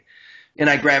I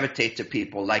gravitate to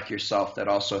people like yourself that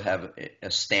also have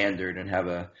a standard and have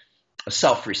a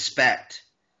self-respect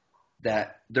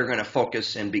that they're going to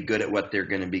focus and be good at what they're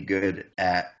going to be good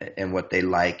at and what they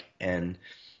like, and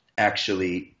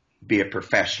actually be a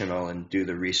professional and do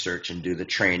the research and do the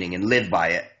training and live by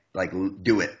it, like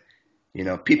do it.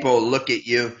 People look at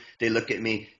you, they look at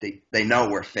me, they know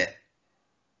we're fit,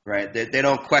 right? They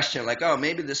don't question like, oh,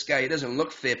 maybe this guy, he doesn't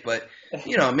look fit, but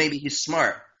maybe he's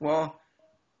smart. Well,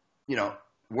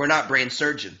 we're not brain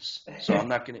surgeons, so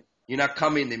you're not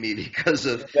coming to me because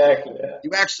of, Exactly. Yeah.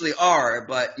 you actually are,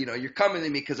 but you're coming to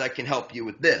me because I can help you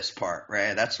with this part,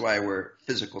 right? That's why we're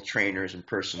physical trainers and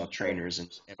personal trainers and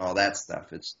all that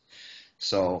stuff.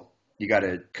 So you got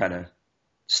to kind of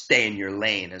stay in your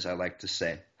lane, as I like to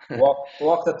say.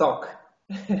 Walk the talk.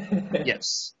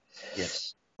 Yes.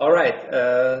 All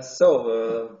right.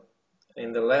 So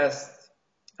in the last,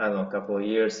 I don't know, couple of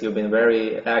years, you've been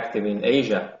very active in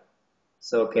Asia.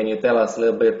 So can you tell us a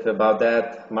little bit about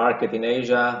that market in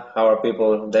Asia? How are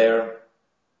people there?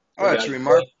 Oh, it's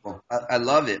remarkable. I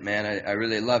love it, man. I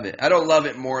really love it. I don't love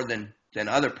it more than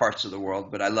other parts of the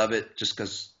world, but I love it just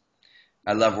because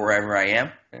I love wherever I am,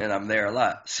 and I'm there a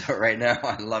lot. So right now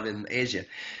I love it in Asia.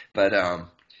 But,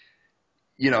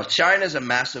 China's a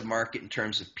massive market in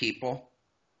terms of people,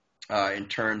 in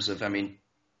terms of, I mean,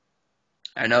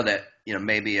 I know that,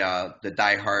 maybe the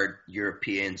diehard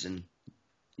Europeans and,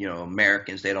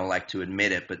 Americans, they don't like to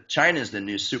admit it, but China is the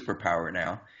new superpower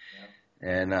now.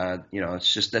 And,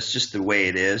 that's just the way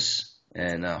it is.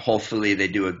 And hopefully they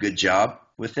do a good job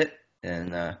with it.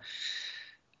 And,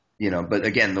 but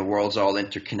again, the world's all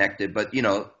interconnected. But,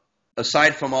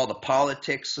 aside from all the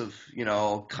politics of,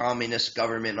 communist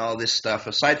government and all this stuff,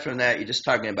 aside from that, you're just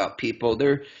talking about people.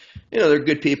 They're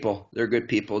good people. They're good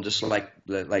people, just like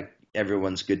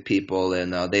everyone's good people.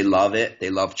 And they love it. They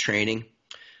love training.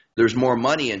 There's more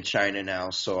money in China now,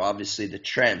 so obviously the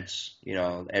trends,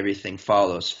 everything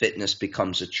follows. Fitness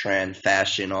becomes a trend,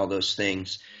 fashion, all those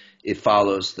things. It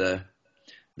follows the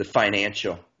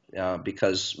financial,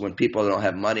 because when people don't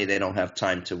have money, they don't have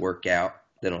time to work out.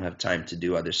 They don't have time to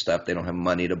do other stuff. They don't have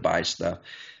money to buy stuff.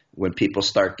 When people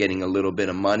start getting a little bit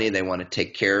of money, they want to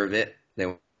take care of it.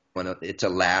 They want it to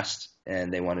last,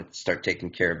 and they want to start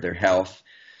taking care of their health.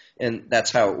 And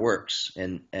that's how it works.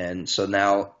 And so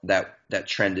now that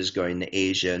trend is going to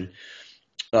Asia.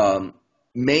 And,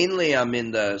 mainly I'm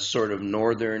in the sort of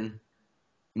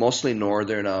mostly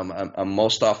northern. I'm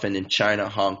most often in China,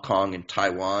 Hong Kong, and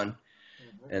Taiwan.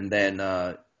 Mm-hmm. And then,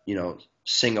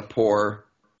 Singapore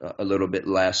a little bit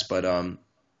less. But and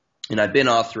I've been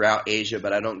all throughout Asia,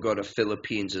 but I don't go to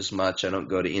Philippines as much. I don't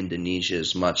go to Indonesia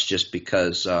as much, just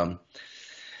because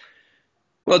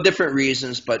well, different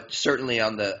reasons, but certainly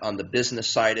on the business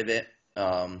side of it,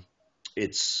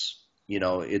 it's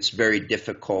very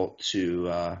difficult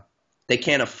to. They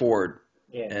can't afford,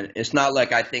 and it's not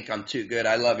like I think I'm too good.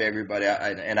 I love everybody,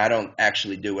 and I don't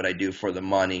actually do what I do for the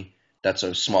money. That's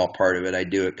a small part of it. I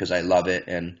do it because I love it,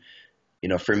 and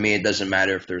for me, it doesn't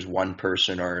matter if there's one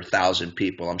person or 1,000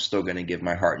 people. I'm still going to give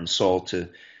my heart and soul to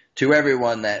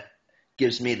everyone that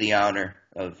gives me the honor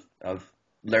of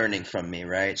learning from me,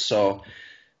 right? So.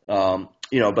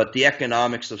 But the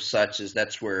economics of such is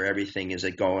that's where everything is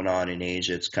going on in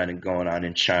Asia. It's kind of going on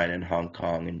in China and Hong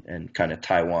Kong and kind of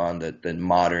Taiwan, the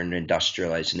modern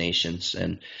industrialized nations.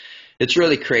 And it's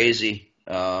really crazy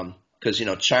because,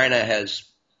 China has,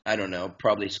 I don't know,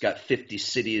 probably it's got 50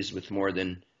 cities with more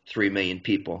than 3 million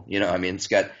people. It's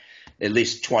got at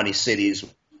least 20 cities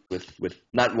with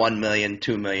not 1 million,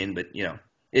 2 million, but,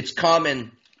 it's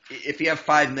common. If you have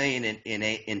 5 million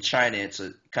in China, it's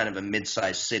a kind of a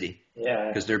mid-sized city. Yeah.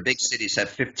 Because their big cities have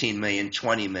 15 million,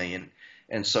 20 million.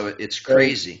 And so it's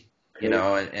crazy,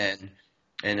 and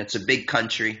it's a big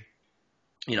country,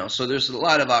 so there's a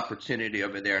lot of opportunity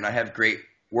over there. And I have great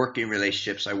working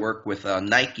relationships. I work with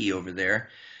Nike over there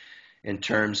in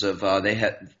terms of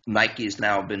Nike's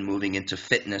now been moving into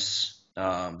fitness.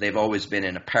 They've always been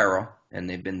in apparel, and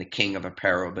they've been the king of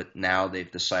apparel, but now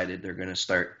they've decided they're going to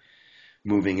start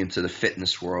moving into the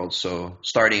fitness world. So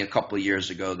starting a couple of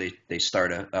years ago, they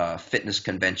start a fitness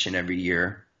convention every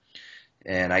year,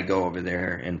 and I go over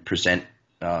there and present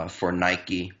for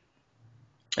Nike,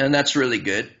 and that's really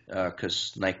good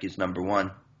because Nike's number one,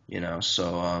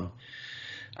 So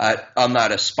I'm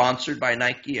not sponsored by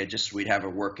Nike. We'd have a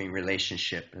working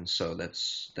relationship, and so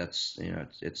that's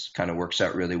it's kind of works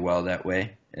out really well that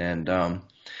way. And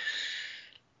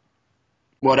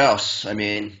what else? I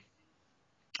mean,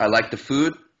 I like the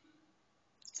food.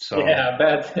 So yeah, I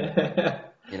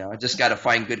bet. I just got to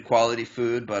find good quality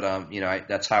food, but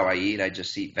that's how I eat. I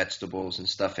just eat vegetables and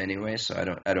stuff anyway,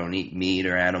 so I don't eat meat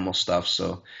or animal stuff.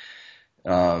 So,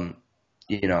 um,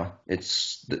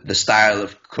 it's the style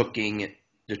of cooking,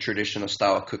 the traditional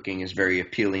style of cooking is very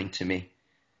appealing to me.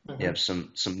 You have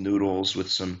some noodles with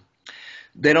some.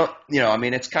 They don't,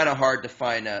 it's kind of hard to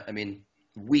find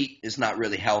wheat is not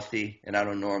really healthy, and I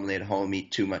don't normally at home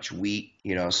eat too much wheat,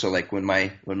 so like when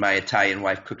my Italian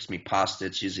wife cooks me pasta,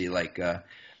 it's usually like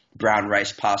brown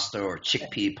rice pasta or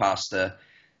chickpea pasta,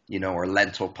 or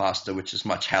lentil pasta, which is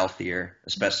much healthier,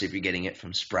 especially if you're getting it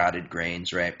from sprouted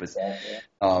grains, right? But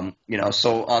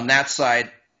so on that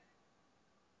side,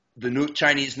 the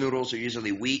Chinese noodles are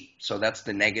usually wheat, so that's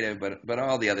the negative. But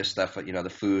all the other stuff, the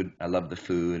food, I love the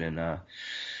food, and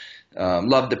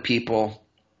love the people.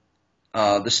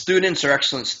 The students are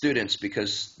excellent students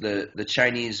because the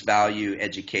Chinese value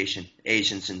education.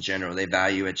 Asians in general, they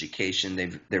value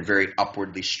education. They're very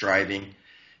upwardly striving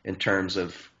in terms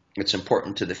of it's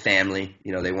important to the family.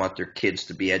 They want their kids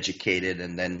to be educated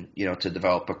and then, to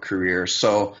develop a career.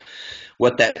 So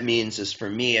what that means is for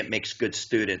me, it makes good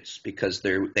students because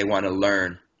they want to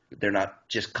learn. They're not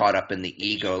just caught up in the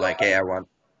ego like, hey, I want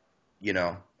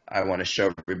to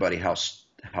show everybody how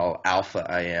alpha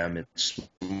I am. It's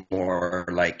more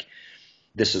like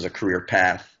this is a career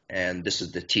path and this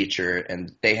is the teacher,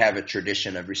 and they have a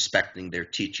tradition of respecting their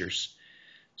teachers.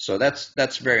 So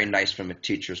that's very nice from a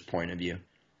teacher's point of view.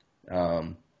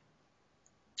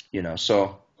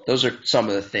 So those are some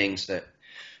of the things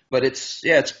but it's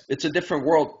a different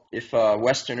world if a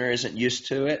Westerner isn't used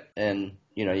to it. And,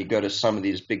 you go to some of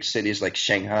these big cities like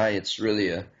Shanghai, it's really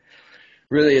a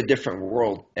different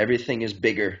world. Everything is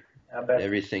bigger.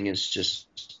 Everything is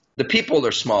just, the people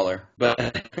are smaller, but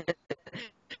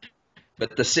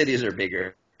the cities are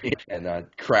bigger and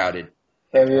crowded.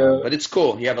 But it's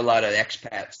cool. You have a lot of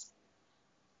expats.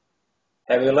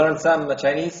 Have you learned some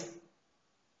Chinese?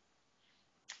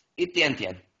 一点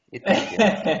点你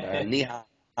好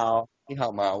你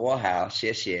好吗我好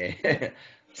谢谢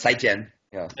再见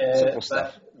simple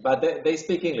stuff. But they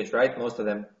speak English, right? Most of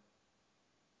them.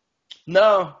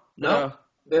 No.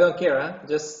 They don't care, huh?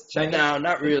 Just Chinese? No,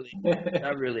 not really.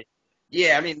 Not really.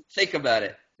 Yeah, think about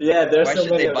it. Yeah, there's Why so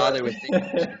should many they bother with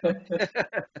English?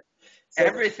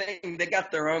 Everything, they got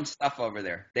their own stuff over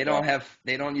there. They don't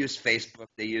use Facebook.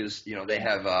 They use, they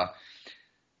have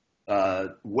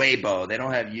Weibo. They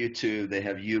don't have YouTube. They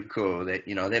have Youku. They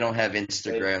don't have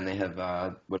Instagram. They have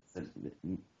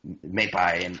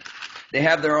Meipai, and they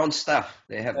have their own stuff.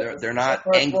 They're not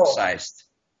anglicized.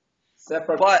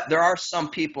 But there are some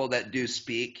people that do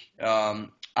speak. I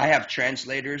have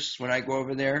translators when I go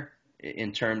over there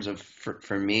in terms of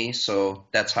for me, so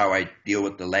that's how I deal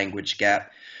with the language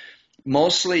gap.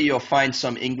 Mostly you'll find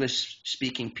some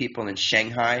English-speaking people in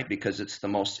Shanghai because it's the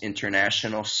most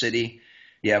international city.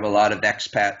 You have a lot of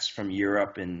expats from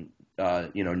Europe and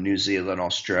New Zealand,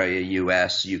 Australia,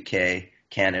 US, UK,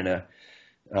 Canada,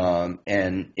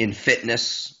 and in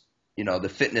fitness. The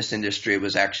fitness industry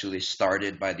was actually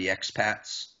started by the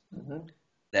expats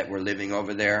that were living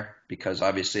over there because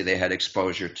obviously they had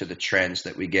exposure to the trends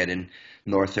that we get in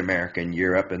North America and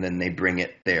Europe, and then they bring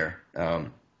it there.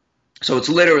 So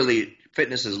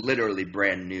fitness is literally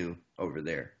brand new over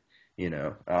there,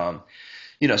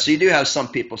 so you do have some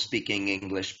people speaking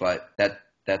English, but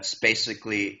that's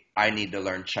basically, I need to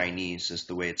learn Chinese is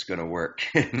the way it's going to work,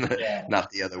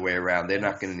 not the other way around. They're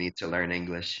not going to need to learn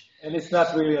English. And it's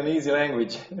not really an easy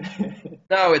language.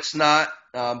 No, it's not.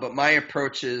 But my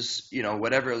approach is,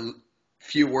 whatever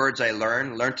few words I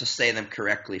learn to say them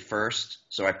correctly first.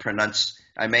 So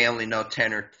I may only know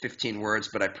 10 or 15 words,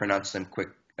 but I pronounce them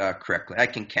correctly. I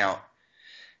can count.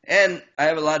 And I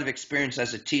have a lot of experience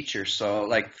as a teacher. So,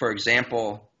 like, for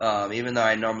example, even though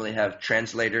I normally have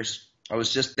translators, I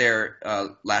was just there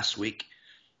last weekend,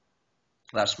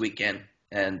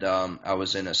 and I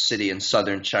was in a city in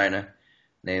southern China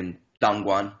named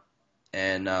Dongguan.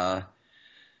 And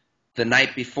the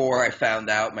night before I found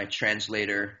out, my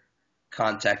translator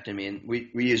contacted me, and we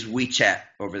use WeChat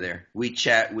over there.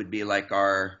 WeChat would be like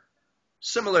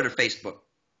similar to Facebook,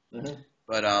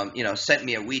 but sent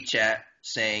me a WeChat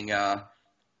saying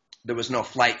there was no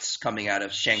flights coming out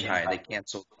of Shanghai. They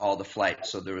canceled all the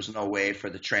flights, so there was no way for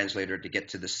the translator to get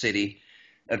to the city.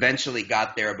 Eventually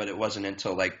got there, but it wasn't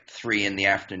until like 3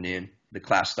 p.m. The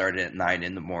class started at 9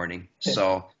 a.m,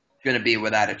 so going to be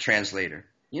without a translator.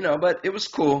 But it was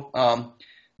cool.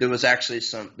 There was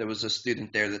a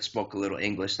student there that spoke a little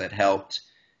English that helped,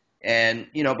 and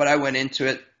but I went into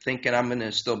it thinking I'm going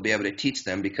to still be able to teach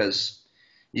them because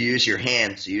you use your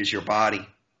hands, you use your body.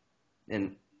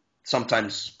 And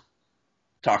sometimes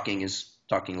talking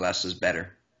less is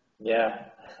better, Yeah.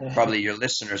 Probably your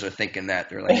listeners are thinking that.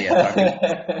 They're like, yeah, talk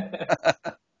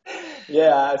to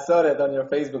Yeah, I saw that on your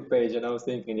Facebook page, and I was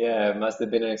thinking, yeah, it must have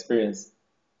been an experience.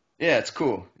 Yeah, it's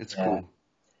cool. It's Yeah. cool.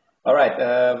 All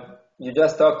right. You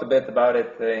just talked a bit about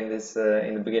it in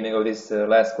the beginning of this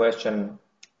last question.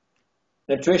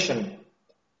 Nutrition.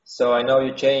 So I know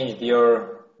you changed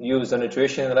your views on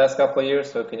nutrition in the last couple of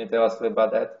years. So can you tell us a little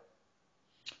about that?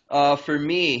 For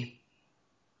me,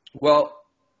 well,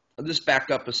 I'll just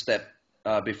back up a step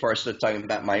before I start talking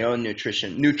about my own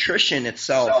nutrition. Nutrition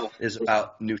itself is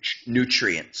about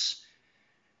nutrients.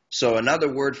 So another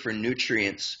word for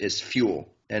nutrients is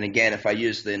fuel. And again, if I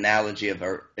use the analogy of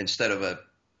instead of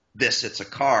it's a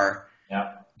car,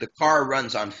 Yeah. the car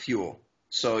runs on fuel.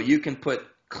 So you can put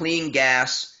clean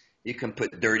gas, you can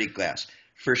put dirty gas.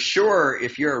 For sure,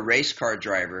 if you're a race car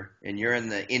driver and you're in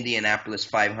the Indianapolis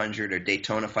 500 or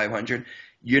Daytona 500,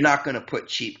 you're not going to put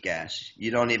cheap gas.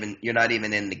 You're not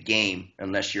even in the game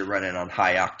unless you're running on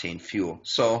high octane fuel.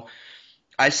 So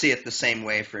I see it the same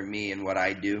way for me and what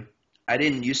I do. I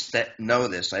didn't used to know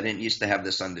this. I didn't used to have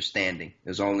this understanding. It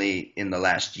was only in the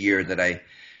last year that I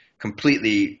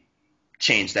completely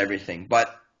changed everything.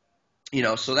 But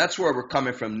so that's where we're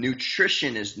coming from.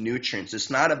 Nutrition is nutrients.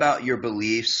 It's not about your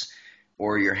beliefs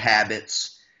or your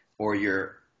habits or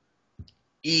your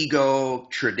ego,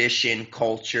 tradition,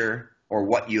 culture, or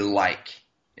what you like.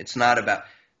 It's not about,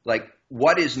 like,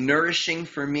 what is nourishing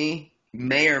for me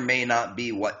may or may not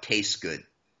be what tastes good.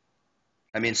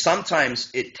 I mean, sometimes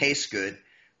it tastes good,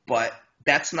 but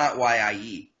that's not why I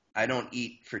eat. I don't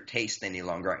eat for taste any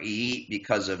longer. I eat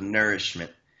because of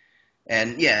nourishment.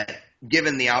 And yeah,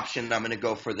 given the option, I'm going to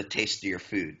go for the tastier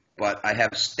food. But I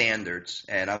have standards,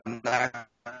 and I'm not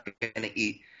going to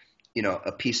eat,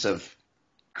 a piece of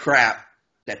crap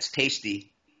that's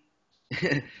tasty.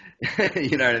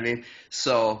 You know what I mean?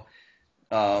 So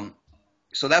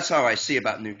that's how I see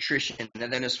about nutrition.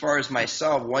 And then as far as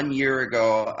myself, 1 year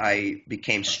ago, I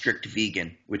became strict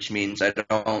vegan, which means I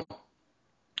don't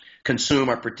consume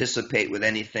or participate with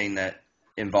anything that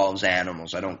involves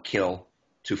animals. I don't kill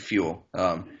to fuel.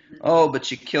 Oh,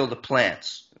 but you kill the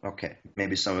plants. Okay,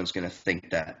 maybe someone's going to think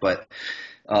that. But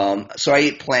so I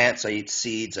eat plants, I eat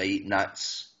seeds, I eat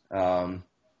nuts,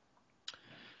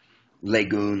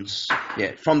 legumes,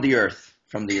 yeah, from the earth,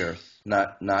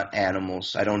 not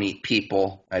animals. I don't eat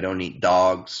people. I don't eat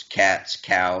dogs, cats,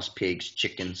 cows, pigs,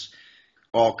 chickens.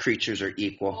 All creatures are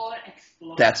equal.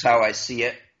 That's how I see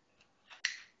it.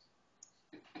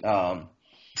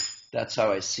 That's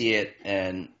how I see it.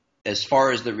 And as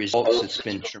far as the results, it's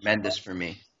been tremendous for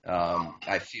me.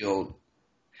 I feel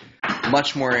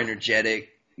much more energetic,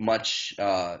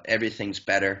 everything's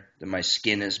better. My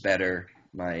skin is better.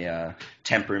 My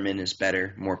temperament is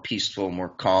better, more peaceful, more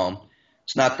calm.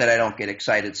 It's not that I don't get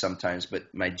excited sometimes,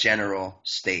 but my general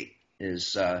state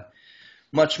is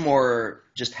much more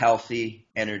just healthy,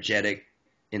 energetic,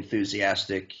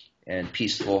 enthusiastic, and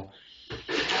peaceful.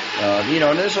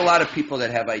 And there's a lot of people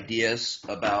that have ideas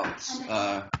about.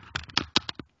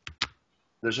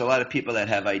 There's a lot of people that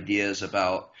have ideas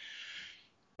about,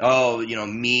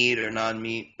 meat or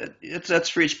non-meat. That's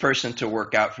for each person to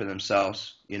work out for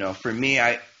themselves. For me,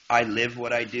 I live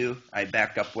what I do. I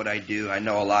back up what I do. I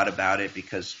know a lot about it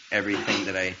because everything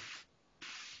that I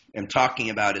am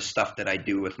talking about is stuff that I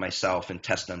do with myself and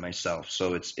test on myself.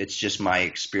 So it's just my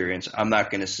experience. I'm not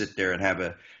going to sit there and have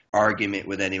an argument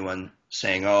with anyone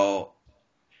saying, oh,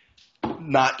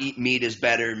 not eat meat is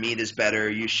better,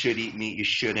 you should eat meat, you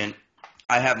shouldn't.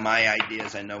 I have my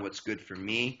ideas. I know what's good for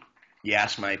me. You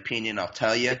ask my opinion, I'll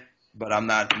tell you, but I'm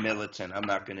not militant. I'm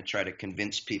not going to try to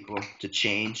convince people to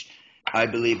change. I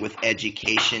believe with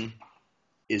education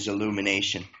is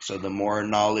illumination. So the more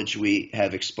knowledge we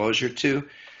have exposure to,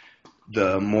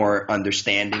 the more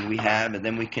understanding we have, and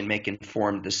then we can make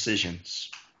informed decisions.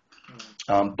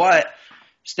 But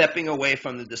stepping away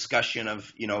from the discussion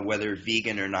of, whether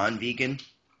vegan or non-vegan,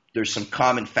 there's some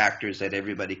common factors that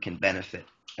everybody can benefit.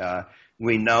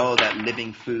 We know that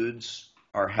living foods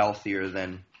are healthier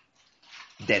than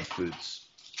dead foods,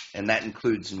 and that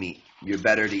includes meat. You're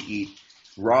better to eat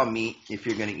raw meat if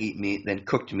you're going to eat meat than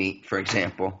cooked meat, for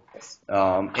example,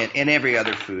 and every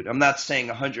other food. I'm not saying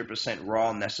 100%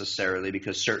 raw necessarily,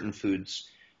 because certain foods,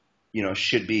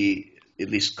 should be at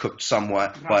least cooked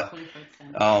somewhat, but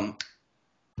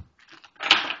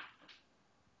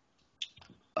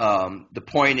the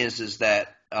point is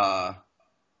that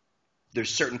there's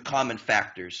certain common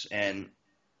factors, and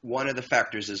one of the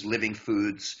factors is living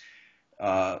foods.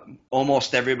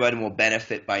 Almost everybody will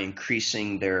benefit by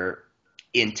increasing their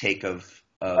intake of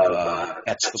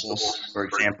vegetables, for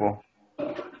example.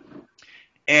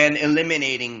 and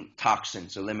eliminating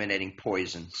toxins, eliminating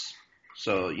poisons.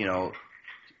 So,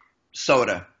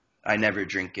 soda, I never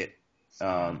drink it.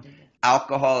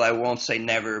 Alcohol, I won't say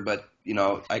never, but,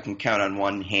 I can count on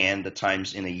one hand the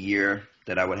times in a year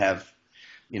that I would have,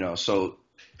 so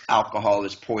alcohol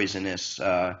is poisonous.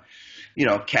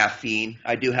 Caffeine,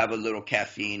 I do have a little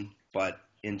caffeine, but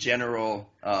in general,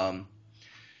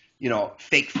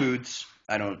 fake foods,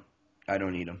 I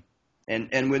don't eat them.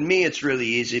 And with me, it's really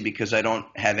easy because I don't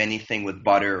have anything with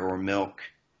butter or milk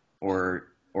or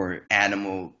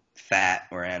animal fat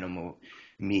or animal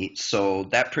meat. So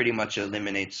that pretty much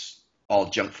eliminates all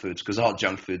junk foods, because all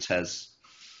junk foods has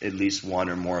at least one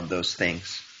or more of those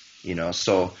things,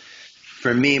 So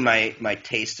for me, my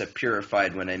tastes have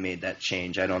purified when I made that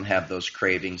change. I don't have those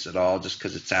cravings at all just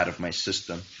because it's out of my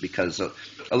system. Because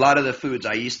a lot of the foods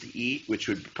I used to eat, which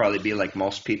would probably be like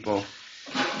most people,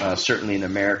 certainly in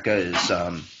America, is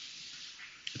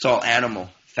it's all animal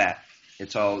fat.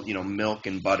 It's all, milk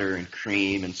and butter and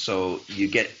cream. And so you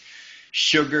get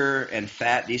sugar and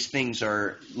fat. These things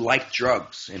are like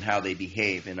drugs in how they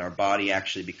behave, and our body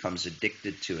actually becomes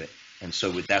addicted to it. And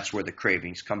so that's where the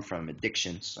cravings come from,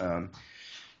 addictions.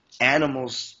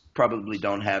 Animals probably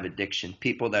don't have addiction.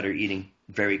 People that are eating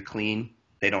very clean,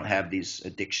 they don't have these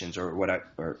addictions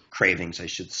or cravings, I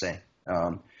should say.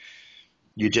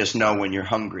 You just know when you're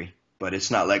hungry, but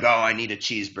it's not like, oh, I need a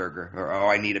cheeseburger or, oh,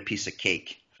 I need a piece of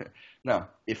cake. No,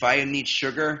 if I need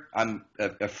sugar,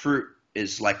 a fruit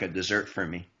is like a dessert for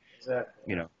me.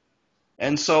 Exactly.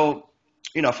 And so,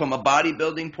 from a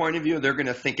bodybuilding point of view, they're going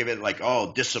to think of it like,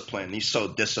 oh, discipline. He's so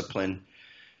disciplined.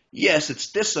 Yes,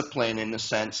 it's discipline in a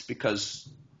sense, because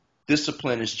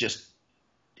discipline is just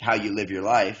how you live your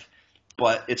life,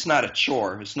 but it's not a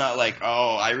chore. It's not like,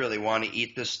 oh, I really want to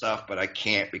eat this stuff, but I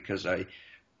can't because I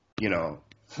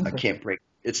can't break.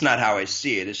 It's not how I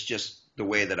see it. It's just the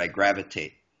way that I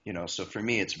gravitate, So for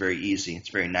me, it's very easy. It's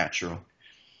very natural.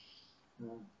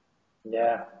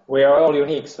 Yeah, we are all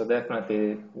unique, so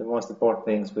definitely the most important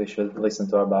things, we should listen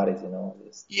to our bodies,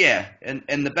 Yeah, and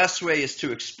the best way is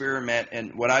to experiment,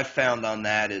 and what I've found on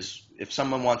that is if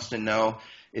someone wants to know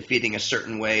if eating a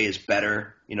certain way is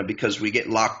better, because we get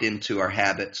locked into our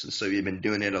habits, and so you've been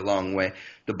doing it a long way,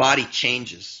 the body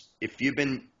changes. If you've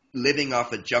been living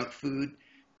off of junk food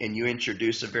and you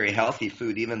introduce a very healthy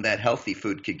food, even that healthy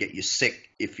food could get you sick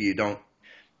if you don't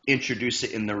introduce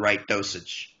it in the right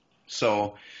dosage.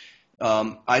 So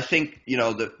I think,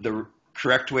 the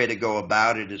correct way to go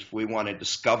about it is, if we want to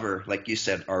discover, like you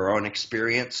said, our own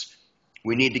experience,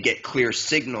 we need to get clear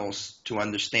signals to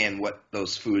understand what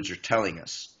those foods are telling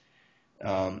us.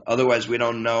 Otherwise, we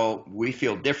don't know. We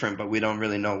feel different, but we don't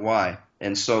really know why.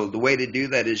 And so the way to do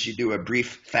that is you do a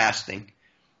brief fasting.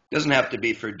 It doesn't have to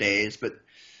be for days, but,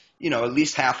 at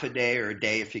least half a day or a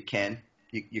day if you can.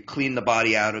 You clean the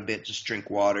body out a bit, just drink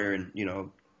water and,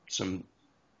 some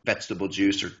vegetable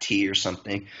juice or tea or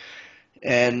something,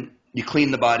 and you clean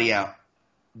the body out.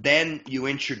 Then you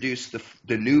introduce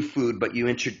the new food, but you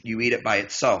eat it by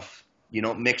itself. You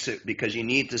don't mix it, because you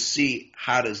need to see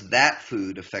how does that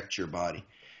food affect your body.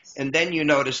 And then you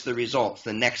notice the results.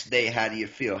 The next day, how do you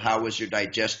feel? How was your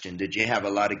digestion? Did you have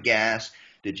a lot of gas?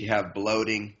 Did you have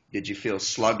bloating? Did you feel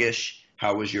sluggish?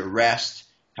 How was your rest?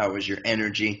 How was your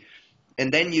energy?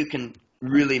 And then you can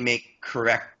really make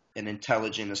correct and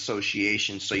intelligent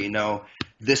association, so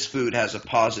this food has a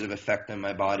positive effect on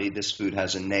my body, this food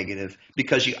has a negative,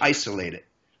 because you isolate it.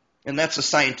 And that's a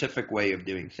scientific way of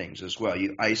doing things as well.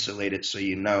 You isolate it so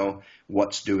you know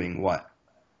what's doing what.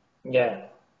 Yeah,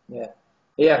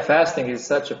 fasting is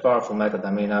such a powerful method.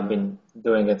 I mean, I've been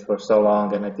doing it for so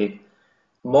long, and I think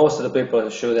most of the people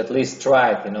should at least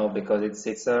try it, because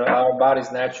it's our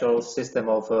body's natural system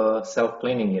of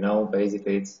self-cleaning,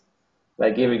 basically it's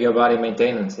like giving your body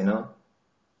maintenance,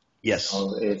 Yes.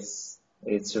 So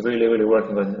it's really, really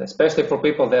working good, especially for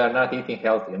people that are not eating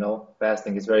healthy,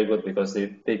 Fasting is very good because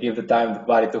they give the time the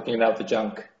body to clean out the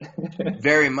junk.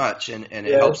 Very much, and it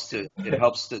Yes.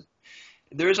 helps to.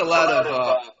 There's a lot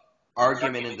of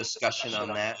argument and discussion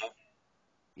on that.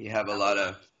 You have a lot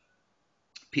of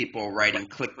people writing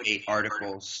clickbait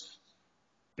articles,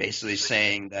 basically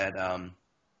saying that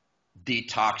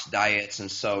detox diets and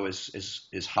so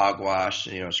is hogwash,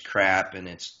 it's crap and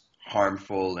it's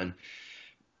harmful. And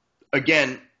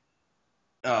again,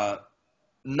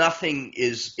 nothing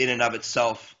is in and of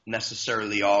itself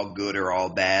necessarily all good or all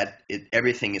bad.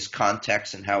 Everything is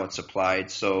context and how it's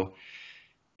applied. So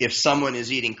if someone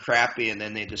is eating crappy and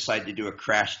then they decide to do a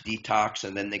crash detox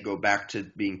and then they go back to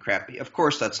being crappy, of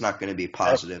course that's not going to be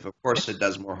positive. Of course it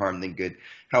does more harm than good.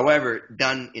 However,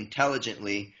 done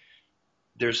intelligently,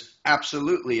 there's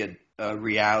absolutely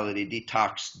reality.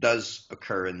 Detox does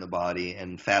occur in the body,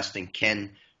 and fasting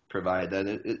can provide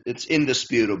that. It's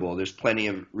indisputable. There's plenty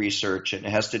of research, and it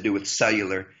has to do with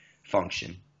cellular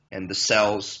function. And the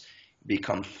cells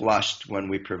become flushed when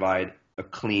we provide a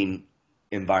clean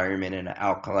environment and an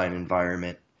alkaline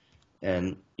environment.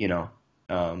 And,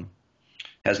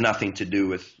 has nothing to do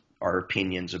with our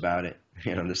opinions about it.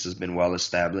 This has been well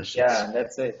established. Yeah,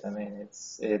 that's it. I mean,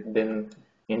 it's been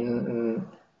in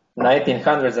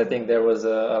 1900s. I think there was a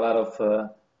lot of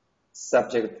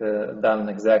subject done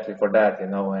exactly for that,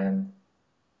 and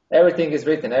everything is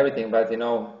written, everything. But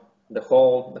the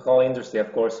whole industry,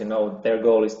 of course, their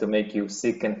goal is to make you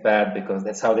sick and fat because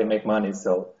that's how they make money.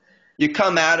 So you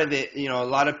come out of it. A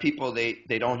lot of people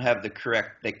they don't have the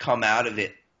correct. They come out of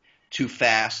it too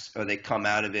fast, or they come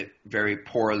out of it very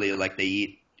poorly, like they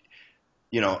eat,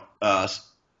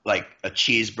 like a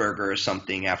cheeseburger or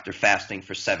something after fasting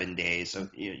for 7 days.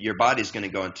 Your body's going to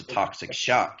go into toxic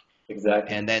shock.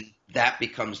 Exactly. And then that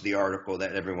becomes the article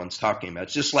that everyone's talking about.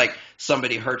 It's just like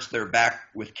somebody hurts their back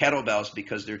with kettlebells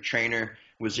because their trainer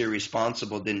was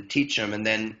irresponsible, didn't teach them, and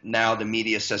then now the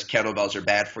media says kettlebells are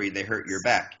bad for you, they hurt your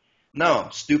back. No,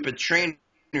 stupid trainers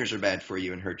are bad for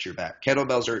you and hurt your back.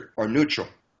 Kettlebells are neutral.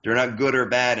 They're not good or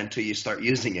bad until you start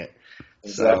using it.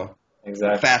 Exactly.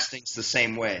 So fasting's the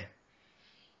same way.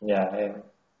 Yeah.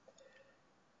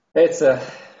 It's a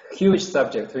huge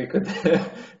subject. We could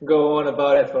go on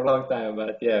about it for a long time,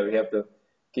 but yeah, we have to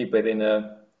keep it in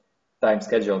a time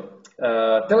schedule.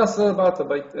 Tell us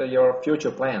about your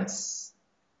future plans.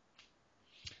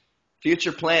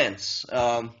 Future plans,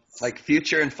 like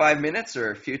future in 5 minutes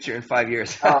or future in 5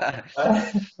 years?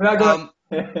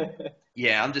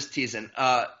 Yeah, I'm just teasing.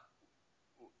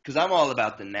 Because I'm all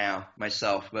about the now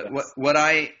myself. But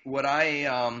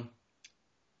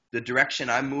the direction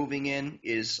I'm moving in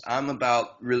is I'm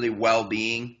about really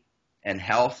well-being and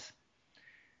health.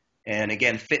 And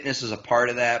again, fitness is a part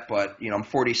of that. But I'm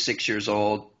 46 years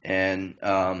old, and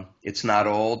it's not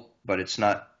old, but it's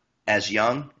not as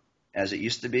young as it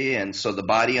used to be. And so the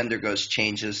body undergoes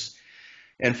changes.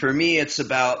 And for me, it's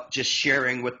about just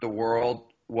sharing with the world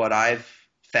what I've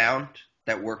found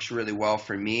that works really well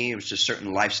for me. It was just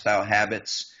certain lifestyle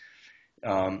habits.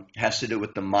 Has to do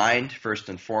with the mind first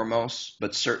and foremost,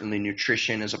 but certainly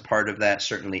nutrition is a part of that.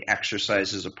 Certainly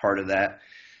exercise is a part of that.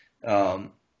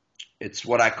 It's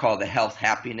what I call the health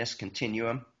happiness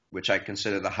continuum, which I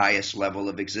consider the highest level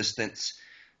of existence,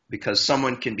 because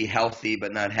someone can be healthy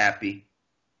but not happy.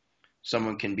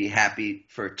 Someone can be happy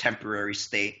for a temporary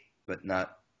state but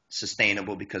not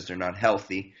sustainable because they're not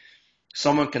healthy.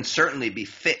 Someone can certainly be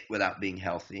fit without being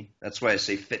healthy. That's why I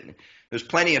say fitness. There's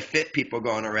plenty of fit people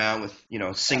going around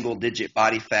with, single digit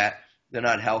body fat. They're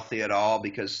not healthy at all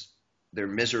because they're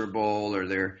miserable, or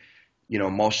they're,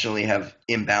 emotionally have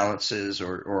imbalances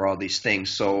or all these things.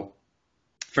 So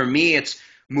for me, it's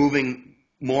moving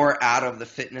more out of the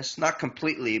fitness, not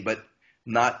completely, but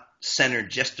not centered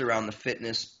just around the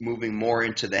fitness, moving more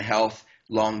into the health,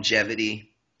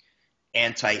 longevity,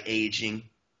 anti-aging.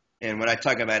 And when I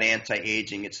talk about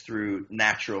anti-aging, it's through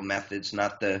natural methods,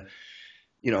 not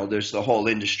there's the whole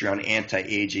industry on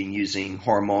anti-aging using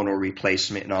hormonal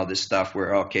replacement and all this stuff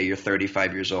where, okay, you're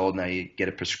 35 years old, now you get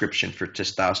a prescription for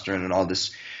testosterone and all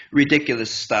this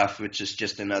ridiculous stuff, which is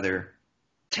just another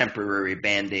temporary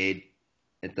Band-Aid.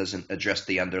 It doesn't address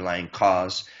the underlying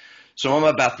cause. So I'm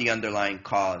about the underlying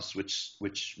cause,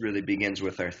 which really begins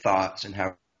with our thoughts and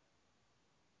how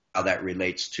that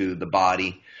relates to the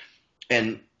body.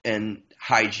 And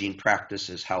hygiene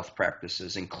practices, health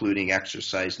practices, including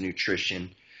exercise,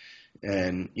 nutrition,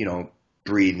 and,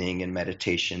 breathing and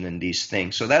meditation and these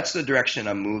things. So that's the direction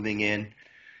I'm moving in.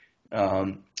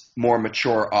 More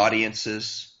mature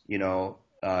audiences,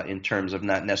 in terms of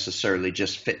not necessarily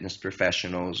just fitness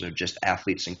professionals or just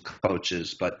athletes and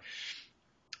coaches, but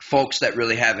folks that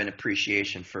really have an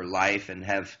appreciation for life and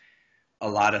have a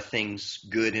lot of things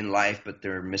good in life, but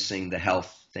they're missing the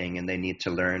health thing and they need to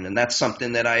learn. And that's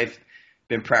something that I've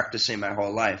been practicing my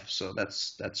whole life. So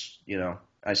that's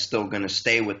I'm still going to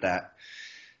stay with that.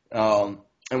 And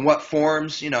what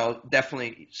forms,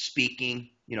 definitely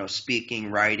speaking,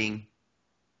 writing,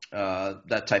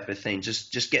 that type of thing,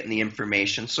 just getting the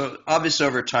information. So obviously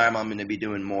over time, I'm going to be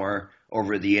doing more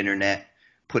over the internet,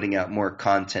 putting out more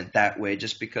content that way,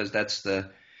 just because that's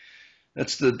the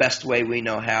best way we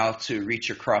know how to reach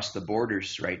across the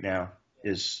borders right now.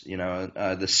 Is,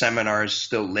 the seminars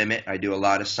still limit. I do a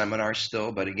lot of seminars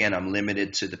still, but again, I'm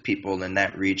limited to the people in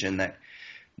that region that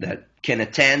can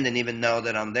attend and even know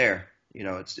that I'm there.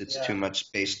 It's too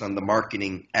much based on the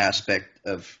marketing aspect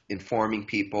of informing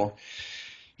people.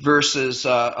 versus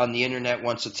on the internet.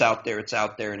 Once it's out there,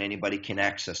 and anybody can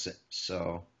access it.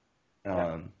 So,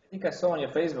 Yeah. I think I saw on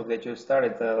your Facebook that you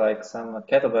started like some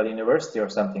kettlebell university or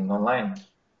something online.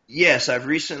 yes, I've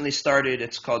recently started.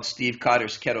 It's called Steve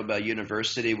Cotter's Kettlebell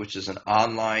University, which is an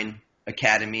online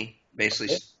academy,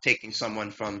 basically Okay. taking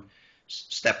someone from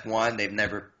step one, they've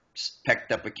never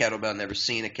picked up a kettlebell, never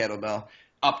seen a kettlebell,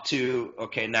 up to,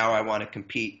 okay, now I want to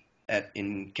compete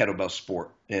in kettlebell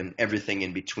sport and everything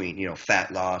in between,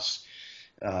 fat loss,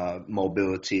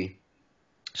 mobility.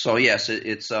 So yes,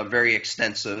 it's very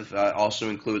extensive. Also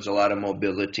includes a lot of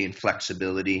mobility and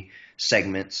flexibility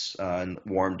segments, and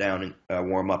warm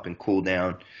up and cool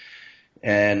down.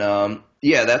 And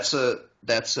yeah, that's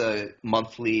a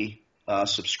monthly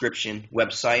subscription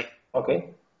website, Okay.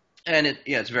 and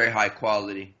it's very high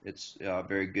quality. It's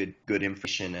very good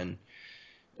information, and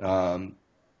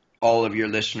all of your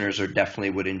listeners are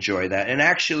definitely would enjoy that. And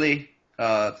actually,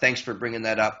 thanks for bringing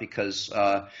that up, because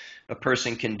a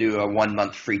person can do a 1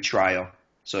 month free trial.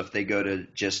 So if they go to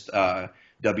just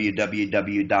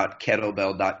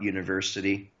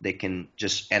www.kettlebell.university, they can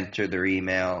just enter their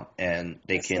email and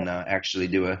they can actually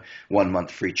do a 1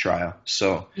 month free trial.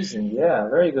 So Yeah,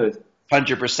 very good.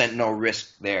 100% no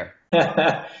risk there.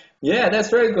 Yeah, that's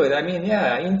very good. I mean,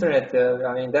 yeah, internet,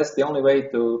 I mean, that's the only way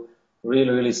to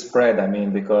really spread. I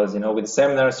mean, because, with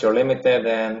seminars, you're limited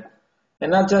and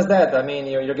not just that. I mean,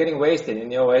 you're getting wasted.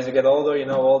 As you get older,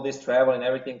 all this travel and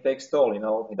everything takes toll.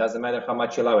 It doesn't matter how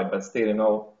much you love it, but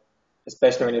still,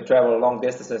 especially when you travel long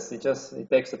distances, it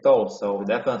takes a toll. So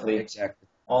definitely Exactly.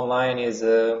 online is,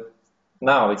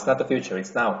 now, it's not the future,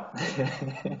 it's now.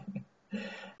 Yes.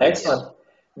 Excellent.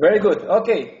 Very good.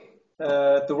 Okay.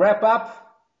 To wrap up,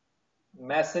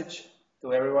 message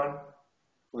to everyone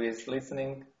who is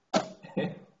listening.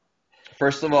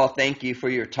 First of all, thank you for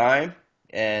your time.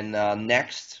 And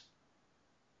next,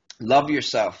 love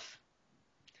yourself.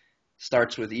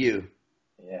 Starts with you.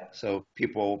 Yeah. So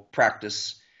people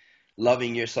practice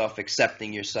loving yourself,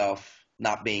 accepting yourself,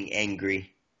 not being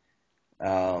angry.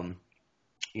 And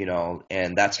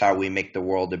that's how we make the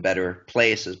world a better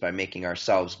place, is by making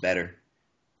ourselves better.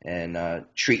 And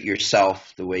treat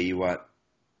yourself the way you want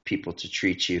people to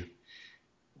treat you.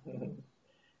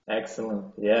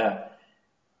 Excellent. Yeah.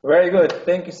 Very good.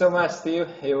 Thank you so much, Steve.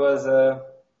 It was a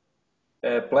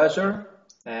pleasure,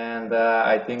 and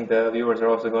I think the viewers are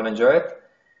also going to enjoy it.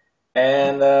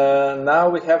 And now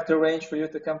we have to arrange for you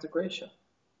to come to Croatia.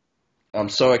 I'm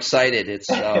so excited. It's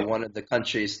one of the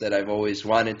countries that I've always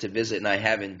wanted to visit, and I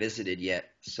haven't visited yet.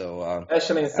 So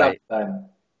Especially in summertime.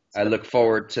 I look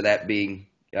forward to that being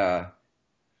one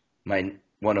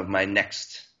of my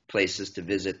next places to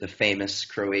visit, the famous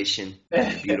Croatian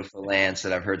beautiful lands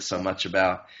that I've heard so much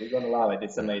about. You're gonna love it.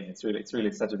 It's amazing. It's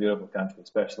really such a beautiful country,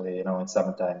 especially in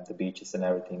summertime, the beaches and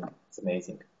everything. It's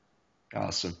amazing.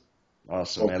 Awesome. I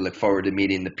look forward to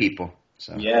meeting the people.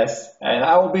 So. Yes, and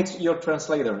I will be your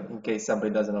translator in case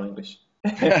somebody doesn't know English.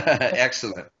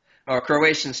 Excellent. Oh,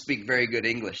 Croatians speak very good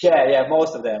English. Yeah,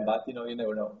 most of them, but you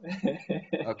never know.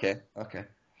 Okay.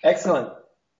 Excellent.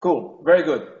 Cool. Very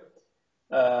good.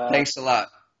 Thanks a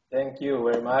lot. Thank you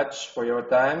very much for your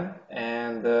time,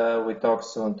 and we talk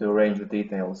soon to arrange the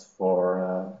details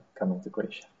for coming to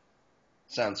Croatia.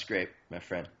 Sounds great, my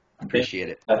friend. Appreciate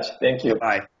it. Thank you.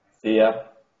 Bye. See ya.